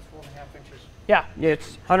 yep. Yeah,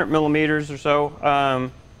 it's 100 millimeters or so.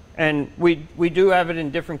 And we do have it in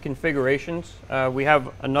different configurations. We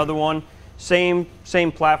have another one, same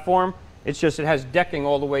platform, It's just it has decking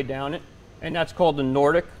all the way down it, and that's called the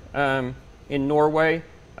Nordic. In Norway,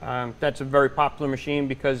 that's a very popular machine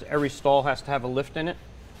because every stall has to have a lift in it.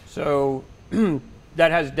 So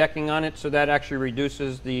that has decking on it, so that actually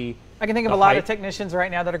reduces the I can think of a lot of technicians right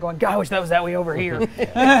now that are going, God, I wish that was that way over here.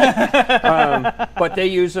 But they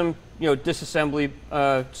use them, disassembly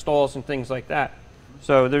stalls and things like that.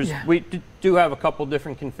 So we do have a couple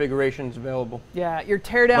different configurations available. Yeah, your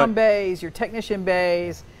teardown bays, your technician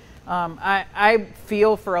bays. I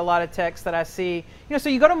feel for a lot of techs that I see. So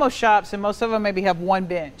you go to most shops and most of them maybe have one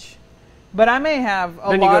bench. But I may have a lot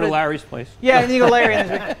of... Then you go to Larry's place. Yeah, then you go to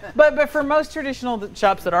Larry. But for most traditional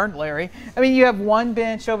shops that aren't Larry, I mean, you have one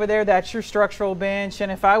bench over there. That's your structural bench. And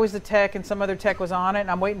if I was the tech and some other tech was on it and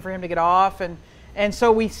I'm waiting for him to get off. And so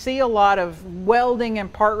we see a lot of welding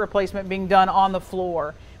and part replacement being done on the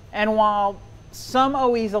floor. And while some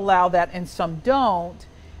OEs allow that and some don't,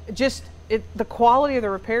 the quality of the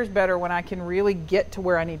repair is better when I can really get to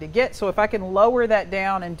where I need to get. So if I can lower that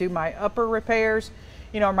down and do my upper repairs,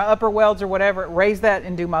 or my upper welds or whatever, raise that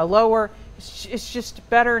and do my lower. It's just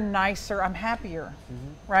better, nicer. I'm happier,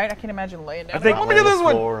 right? I can't imagine laying down. I think let me do this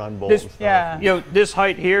one. This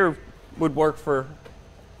height here would work for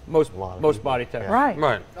most body techs. Yeah.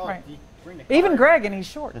 Right. Right. Even Greg, and he's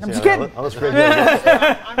short. I'm just kidding. Unless Greg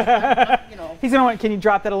He's gonna want. Can you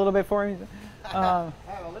drop that a little bit for me?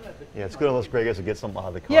 Yeah, it's good unless Greg has to get something out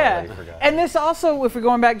of the car. Yeah, and this also, if we're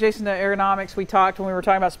going back, Jason, to ergonomics, we talked when we were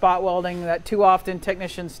talking about spot welding that too often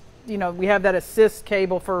technicians, we have that assist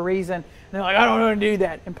cable for a reason. And they're like, I don't know how to do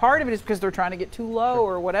that. And part of it is because they're trying to get too low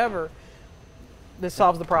or whatever. This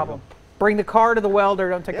solves the problem. Bring the car to the welder,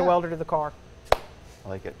 don't take the welder to the car. I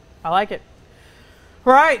like it. I like it.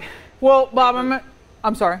 Right. Well, Bob,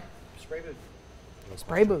 I'm sorry. Spray booth.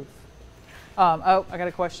 Spray booth. I got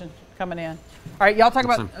a question coming in. All right, y'all talk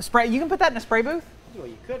about a spray. You can put that in a spray booth? Well,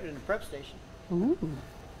 you could in a prep station. Ooh.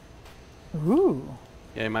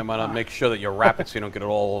 Yeah, you might want to make sure that you wrap it so you don't get it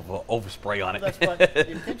all overspray on it. That's what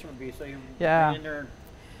the intention would be. So you get in there and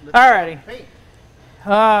lift all righty. Hey.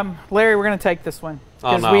 Larry, we're going to take this one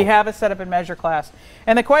because we have a setup and measure class.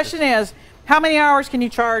 And the question is, how many hours can you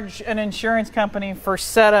charge an insurance company for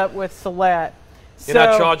setup with Celette? You're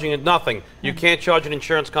not charging it nothing. You can't charge an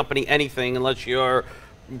insurance company anything unless you're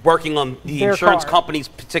working on the insurance company's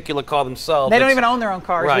particular car themselves. They don't even own their own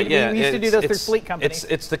cars. Right, we used to do those through fleet companies.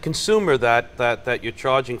 It's the consumer that you're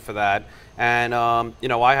charging for that. And,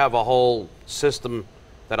 I have a whole system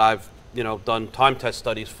that I've, done time test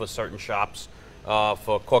studies for certain shops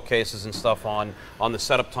for court cases and stuff on the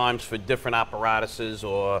setup times for different apparatuses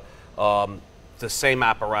or the same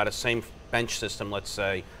apparatus, same bench system, let's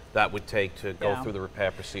say, that would take to go through the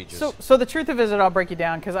repair procedures. So the truth of it is, I'll break you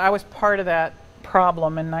down because I was part of that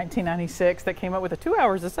problem in 1996 that came up with the 2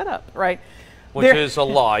 hours of setup, right? Which is a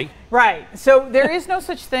lie. Right. So there is no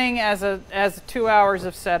such thing as 2 hours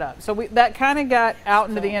of setup. So that kind of got out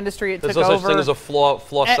into the industry. There's no such thing as a floor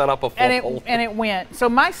setup. And it went. So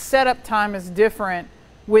my setup time is different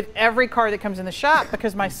with every car that comes in the shop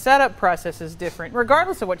because my setup process is different,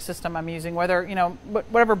 regardless of what system I'm using, whether,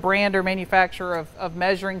 whatever brand or manufacturer of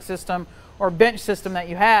measuring system or bench system that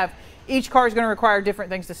you have. Each car is going to require different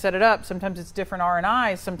things to set it up. Sometimes it's different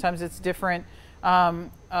R&Is. Sometimes it's different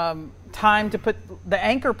time to put the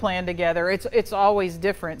anchor plan together. It's always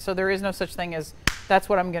different. So there is no such thing as that's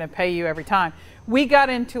what I'm going to pay you every time. We got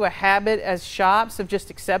into a habit as shops of just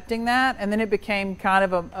accepting that, and then it became kind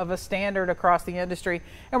of a standard across the industry.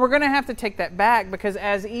 And we're going to have to take that back because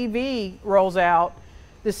as EV rolls out,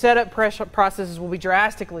 the setup processes will be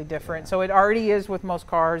drastically different. So it already is with most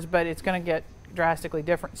cars, but it's going to get drastically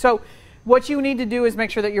different. So what you need to do is make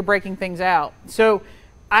sure that you're breaking things out. So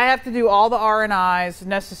I have to do all the R&Is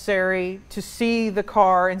necessary to see the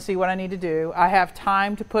car and see what I need to do. I have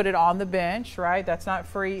time to put it on the bench, right? That's not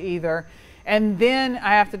free either. And then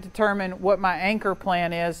I have to determine what my anchor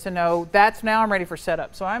plan is to know that's now I'm ready for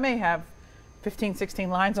setup. So I may have 15, 16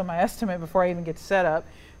 lines on my estimate before I even get to setup.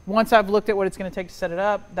 Once I've looked at what it's going to take to set it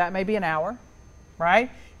up, that may be an hour, right?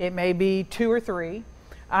 It may be 2 or 3.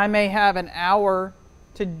 I may have an hour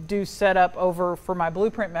to do setup over for my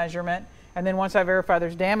blueprint measurement. And then once I verify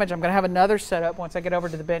there's damage, I'm going to have another setup once I get over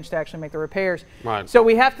to the bench to actually make the repairs. Right. So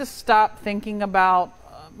we have to stop thinking about,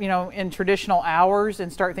 in traditional hours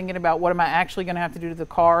and start thinking about what am I actually going to have to do to the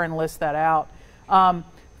car and list that out.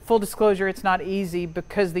 Full disclosure, it's not easy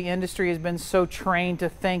because the industry has been so trained to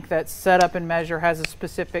think that setup and measure has a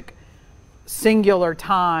specific singular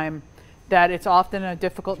time that it's often a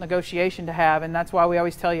difficult negotiation to have. And that's why we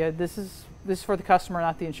always tell you this is for the customer,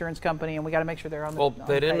 not the insurance company, and we got to make sure they're on the Well,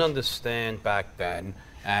 they didn't understand back then,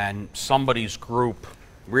 and somebody's group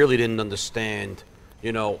really didn't understand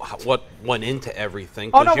you know, what went into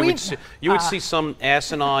everything. Oh, no, you would see some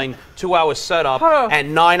asinine 2-hour setup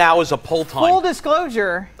and 9 hours of pull time. Full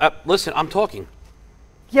disclosure. Listen, I'm talking.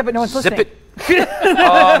 Yeah, but no one's listening. Zip it.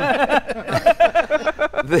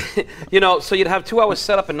 You know, so you'd have 2 hours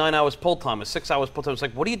setup and 9 hours pull time, or 6 hours pull time. It's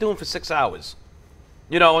like, what are you doing for 6 hours?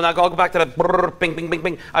 You know, and I'll go back to that brrr, bing, bing, bing,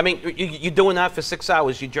 bing. I mean, you're doing that for 6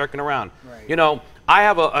 hours, you're jerking around. Right. You know, I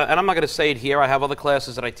have and I'm not going to say it here, I have other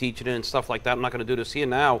classes that I teach it in and stuff like that. I'm not going to do this here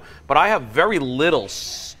now, but I have very little,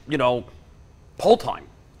 you know, pull time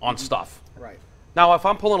on stuff. Right. Now, if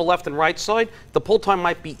I'm pulling the left and right side, the pull time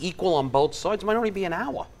might be equal on both sides. It might only be an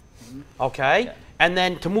hour. Okay? Yeah. And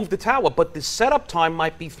then to move the tower, but the setup time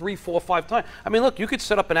might be 3, 4, 5 times. I mean, look, you could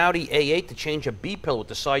set up an Audi A8 to change a B pillar with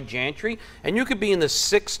the side gantry, and you could be in the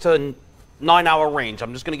 6 to 9 hour range.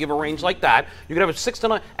 I'm just going to give a range like that. You could have a 6 to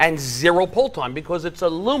 9 and 0 pull time because it's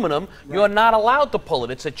aluminum. Right. You're not allowed to pull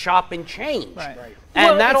it. It's a chop and change. Right. Right.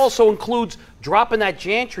 And well, that also includes dropping that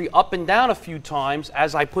gantry up and down a few times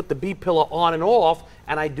as I put the B pillar on and off,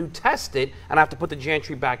 and I do test it, and I have to put the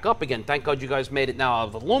gantry back up again. Thank God you guys made it now out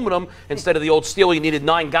of aluminum instead of the old steel. You needed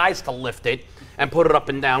 9 guys to lift it and put it up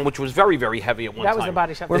and down, which was very, very heavy at one time. That was the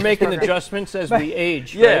body shop. We're making adjustments as we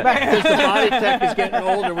age. Yeah. Right? Because the body tech is getting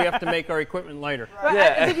older, we have to make our equipment lighter. Right.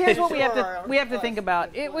 Yeah. I think here's what we have to think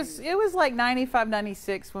about. It was like 95,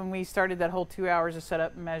 96 when we started that whole 2 hours of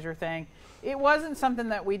setup and measure thing. It wasn't something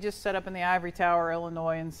that we just set up in the Ivory Tower,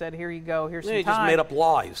 Illinois, and said, "Here you go, here's some time." They just made up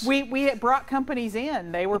lies. We had brought companies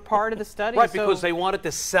in; they were part of the study, right? Because they wanted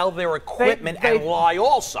to sell their equipment and lie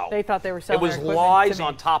also. They thought they were selling. It was lies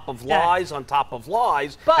on top of lies on top of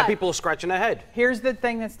lies, and people are scratching their head. Here's the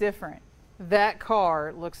thing that's different: that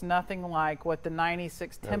car looks nothing like what the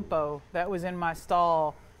 '96 Tempo that was in my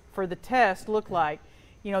stall for the test looked like.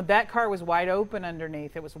 You know, that car was wide open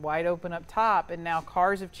underneath. It was wide open up top. And now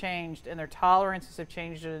cars have changed and their tolerances have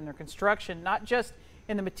changed in their construction, not just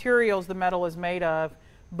in the materials the metal is made of,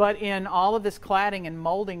 but in all of this cladding and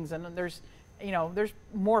moldings. And there's, you know, there's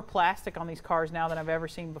more plastic on these cars now than I've ever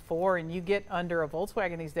seen before. And you get under a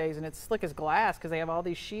Volkswagen these days and it's slick as glass because they have all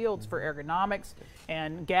these shields for ergonomics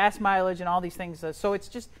and gas mileage and all these things. So it's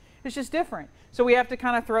just different. So we have to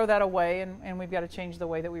kind of throw that away, and we've got to change the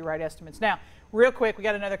way that we write estimates. Now, real quick, we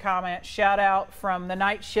got another comment. Shout out from the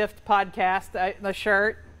Night Shift podcast, the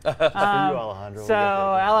shirt. For you, Alejandro. So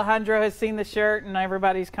Alejandro has seen the shirt, and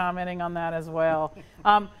everybody's commenting on that as well.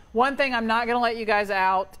 One thing, I'm not going to let you guys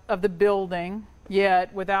out of the building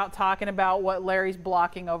yet without talking about what Larry's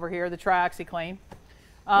blocking over here, the TriOxyClean.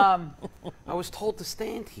 I was told to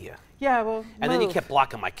stand here. Yeah, well, and then you kept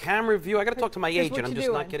blocking my camera view. I got to talk to my agent. I'm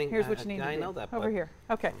just not getting. Here's what you need to do. I know that. Over here.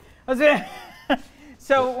 Okay.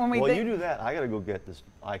 So when we you do that, I got to go get this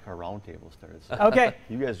iCar roundtable started. So okay.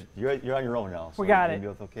 You guys, you're on your own now. So we got it.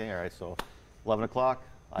 Okay. All right. So 11 o'clock.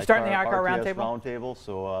 Starting the iCar roundtable.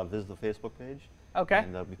 So visit the Facebook page. Okay.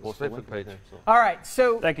 And we post the link right there. So. All right.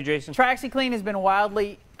 So thank you, Jason. TriOxyClean has been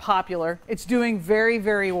wildly popular. It's doing very,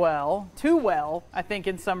 very well. Too well, I think,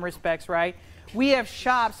 in some respects, right? We have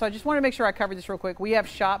shops, so I just want to make sure I cover this real quick. We have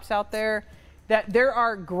shops out there that there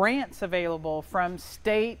are grants available from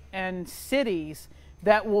state and cities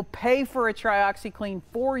that will pay for a TriOxyClean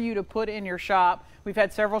for you to put in your shop. We've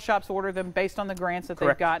had several shops order them based on the grants that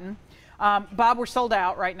they've gotten. Bob, we're sold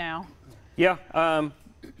out right now. Yeah,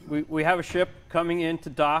 we have a ship coming into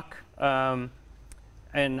dock, and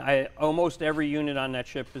almost every unit on that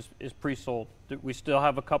ship is pre-sold. We still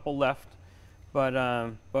have a couple left, but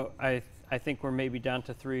I think we're maybe down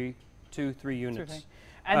to 3 units.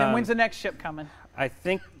 And then when's the next ship coming? I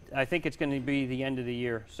think it's going to be the end of the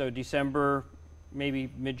year, so December, maybe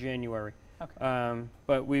mid-January. Okay.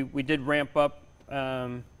 But we did ramp up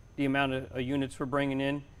the amount of units we're bringing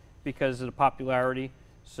in because of the popularity.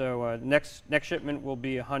 So next shipment will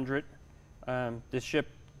be 100. This ship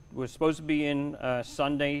was supposed to be in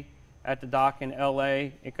Sunday at the dock in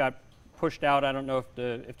LA. It got pushed out. I don't know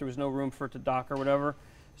if there was no room for it to dock or whatever.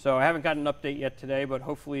 So I haven't got an update yet today, but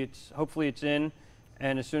hopefully it's in,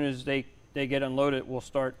 and as soon as they get unloaded, we'll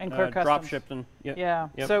start drop shipping. Yep. Yeah.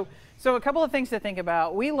 Yep. So a couple of things to think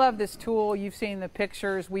about. We love this tool. You've seen the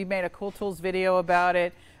pictures. We made a Cool Tools video about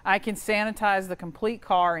it. I can sanitize the complete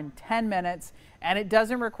car in 10 minutes, and it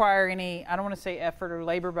doesn't require any, I don't want to say effort or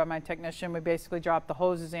labor by my technician. We basically drop the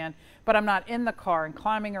hoses in, but I'm not in the car and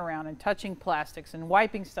climbing around and touching plastics and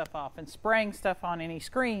wiping stuff off and spraying stuff on any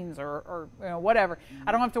screens or you know, whatever.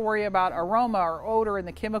 I don't have to worry about aroma or odor and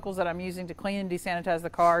the chemicals that I'm using to clean and desanitize the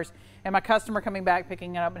cars, and my customer coming back,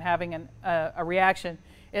 picking it up and having a reaction.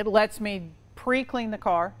 It lets me pre-clean the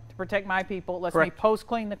car to protect my people. It lets me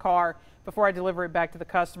post-clean the car before I deliver it back to the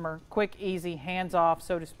customer. Quick, easy, hands-off,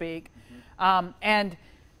 so to speak. And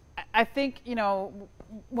I think, you know,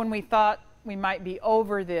 when we thought we might be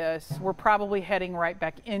over this, we're probably heading right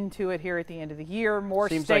back into it here at the end of the year. More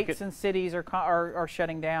states and cities are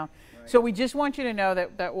shutting down. Right. So we just want you to know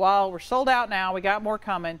that while we're sold out now, we got more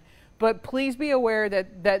coming, but please be aware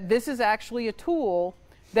that this is actually a tool,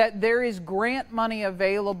 that there is grant money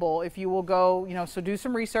available if you will go, you know, so do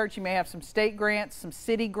some research. You may have some state grants, some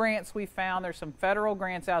city grants we found. There's some federal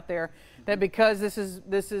grants out there that because this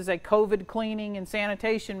is a COVID cleaning and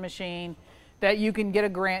sanitation machine, that you can get a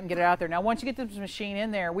grant and get it out there. Now, once you get this machine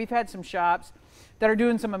in there, we've had some shops that are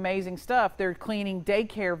doing some amazing stuff. They're cleaning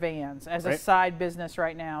daycare vans as a side business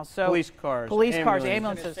right now. So police cars, ambulances. I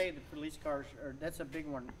was going to say the police cars, that's a big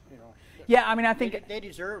one, you know. Yeah, I mean, I think they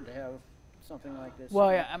deserve to have something like this.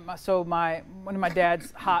 Well, yeah. So one of my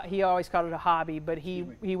dad's, he always called it a hobby, but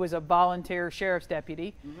he was a volunteer sheriff's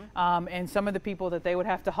deputy, and some of the people that they would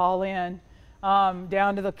have to haul in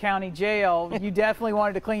down to the county jail, you definitely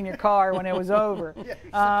wanted to clean your car when it was over.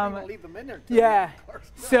 Yeah, leave them in there. Yeah.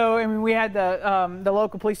 So I mean, we had the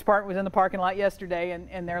local police department was in the parking lot yesterday,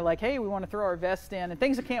 and they're like, hey, we want to throw our vests in, and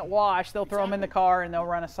things that can't wash, they'll throw them in the car and they'll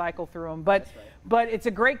run a cycle through them. But it's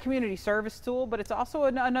a great community service tool, but it's also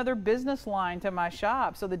another business line to my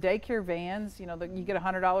shop. So the daycare vans, you know, you get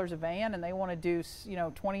 $100 a van, and they want to do, you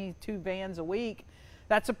know, 22 vans a week.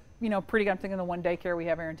 That's a, you know, pretty good. I'm thinking the one daycare we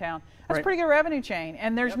have here in town. That's a pretty good revenue chain.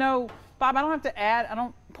 And there's no, Bob, I don't have to add, I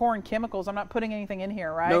don't pour in chemicals. I'm not putting anything in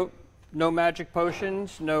here, right? No magic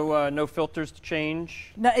potions, no filters to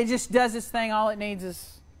change. No, it just does its thing. All it needs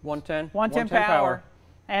is 110 power.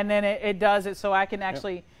 And then it does it so I can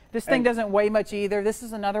actually, this thing doesn't weigh much either. This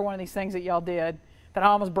is another one of these things that y'all did that I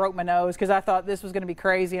almost broke my nose because I thought this was going to be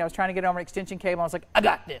crazy. I was trying to get over an extension cable. I was like, I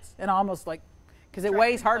got this. And I almost like, because it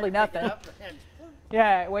weighs hardly nothing.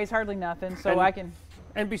 Yeah, it weighs hardly nothing, so I can.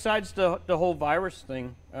 And besides the whole virus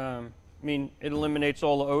thing, I mean, it eliminates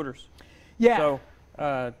all the odors. Yeah. So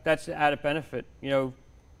that's the added benefit. You know,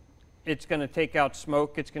 it's going to take out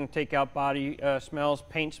smoke. It's going to take out body smells,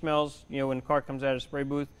 paint smells. You know, when the car comes out of a spray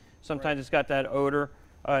booth, sometimes it's got that odor.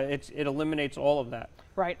 It eliminates all of that.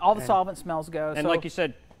 Right. All the solvent smells go. And like you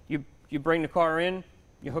said, you bring the car in,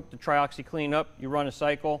 you hook the TriOxyClean up, you run a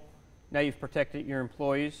cycle. Now you've protected your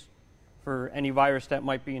employees for any virus that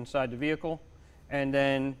might be inside the vehicle. And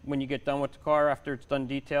then when you get done with the car, after it's done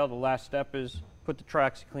detail, the last step is put the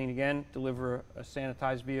TriOxyClean again, deliver a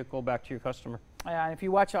sanitized vehicle back to your customer. Yeah, and if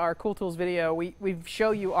you watch our Cool Tools video, we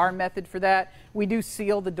show you our method for that. We do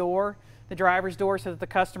seal the door, the driver's door, so that the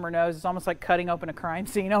customer knows. It's almost like cutting open a crime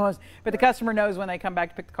scene almost. But the customer knows when they come back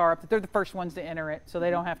to pick the car up that they're the first ones to enter it, so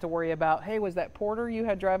they don't have to worry about, hey, was that Porter you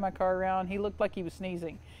had drive my car around? He looked like he was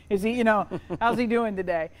sneezing. Is he, you know, how's he doing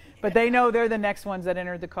today? But they know they're the next ones that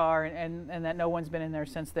entered the car, and that no one's been in there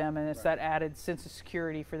since them, and it's that added sense of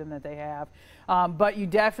security for them that they have. But you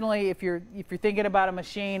definitely, if you're thinking about a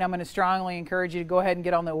machine, I'm going to strongly encourage you to go ahead and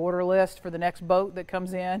get on the order list for the next boat that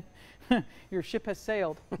comes in. Your ship has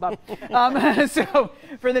sailed, Bob. So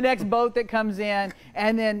for the next boat that comes in,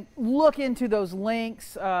 and then look into those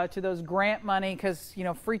links to those grant money, because, you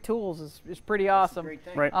know, free tools is pretty awesome.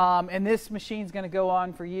 Right. And this machine's going to go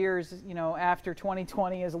on for years, you know, after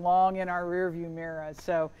 2020 is long in our rearview mirror.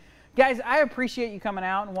 So guys, I appreciate you coming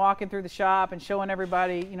out and walking through the shop and showing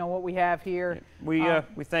everybody, you know, what we have here. We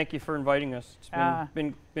thank you for inviting us. It's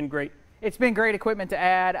been great. It's been great equipment to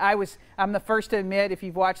add. I'm the first to admit, if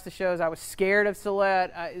you've watched the shows, I was scared of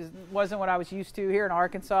Celette. It wasn't what I was used to here in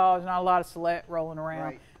Arkansas. There's not a lot of Celette rolling around.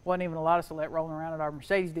 Right. Wasn't even a lot of Celette rolling around at our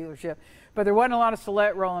Mercedes dealership. But there wasn't a lot of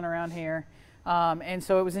Celette rolling around here. And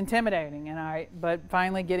so it was intimidating. But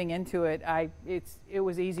finally getting into it, it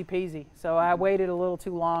was easy peasy. So I waited a little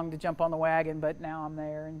too long to jump on the wagon, but now I'm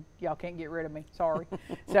there, and y'all can't get rid of me. Sorry.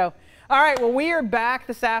 So, all right. Well, we are back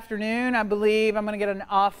this afternoon. I believe I'm going to get an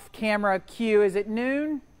off-camera cue. Is it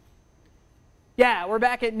noon? Yeah, we're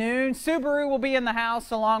back at noon. Subaru will be in the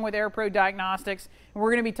house along with AirPro Diagnostics. And we're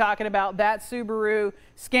going to be talking about that Subaru,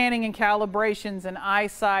 scanning and calibrations and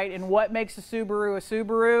eyesight, and what makes a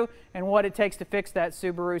Subaru, and what it takes to fix that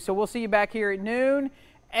Subaru. So we'll see you back here at noon.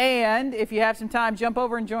 And if you have some time, jump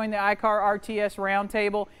over and join the iCar RTS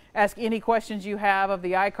Roundtable. Ask any questions you have of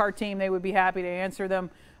the iCar team. They would be happy to answer them,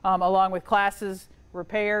 along with classes,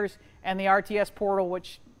 repairs, and the RTS portal,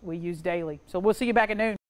 which we use daily. So we'll see you back at noon.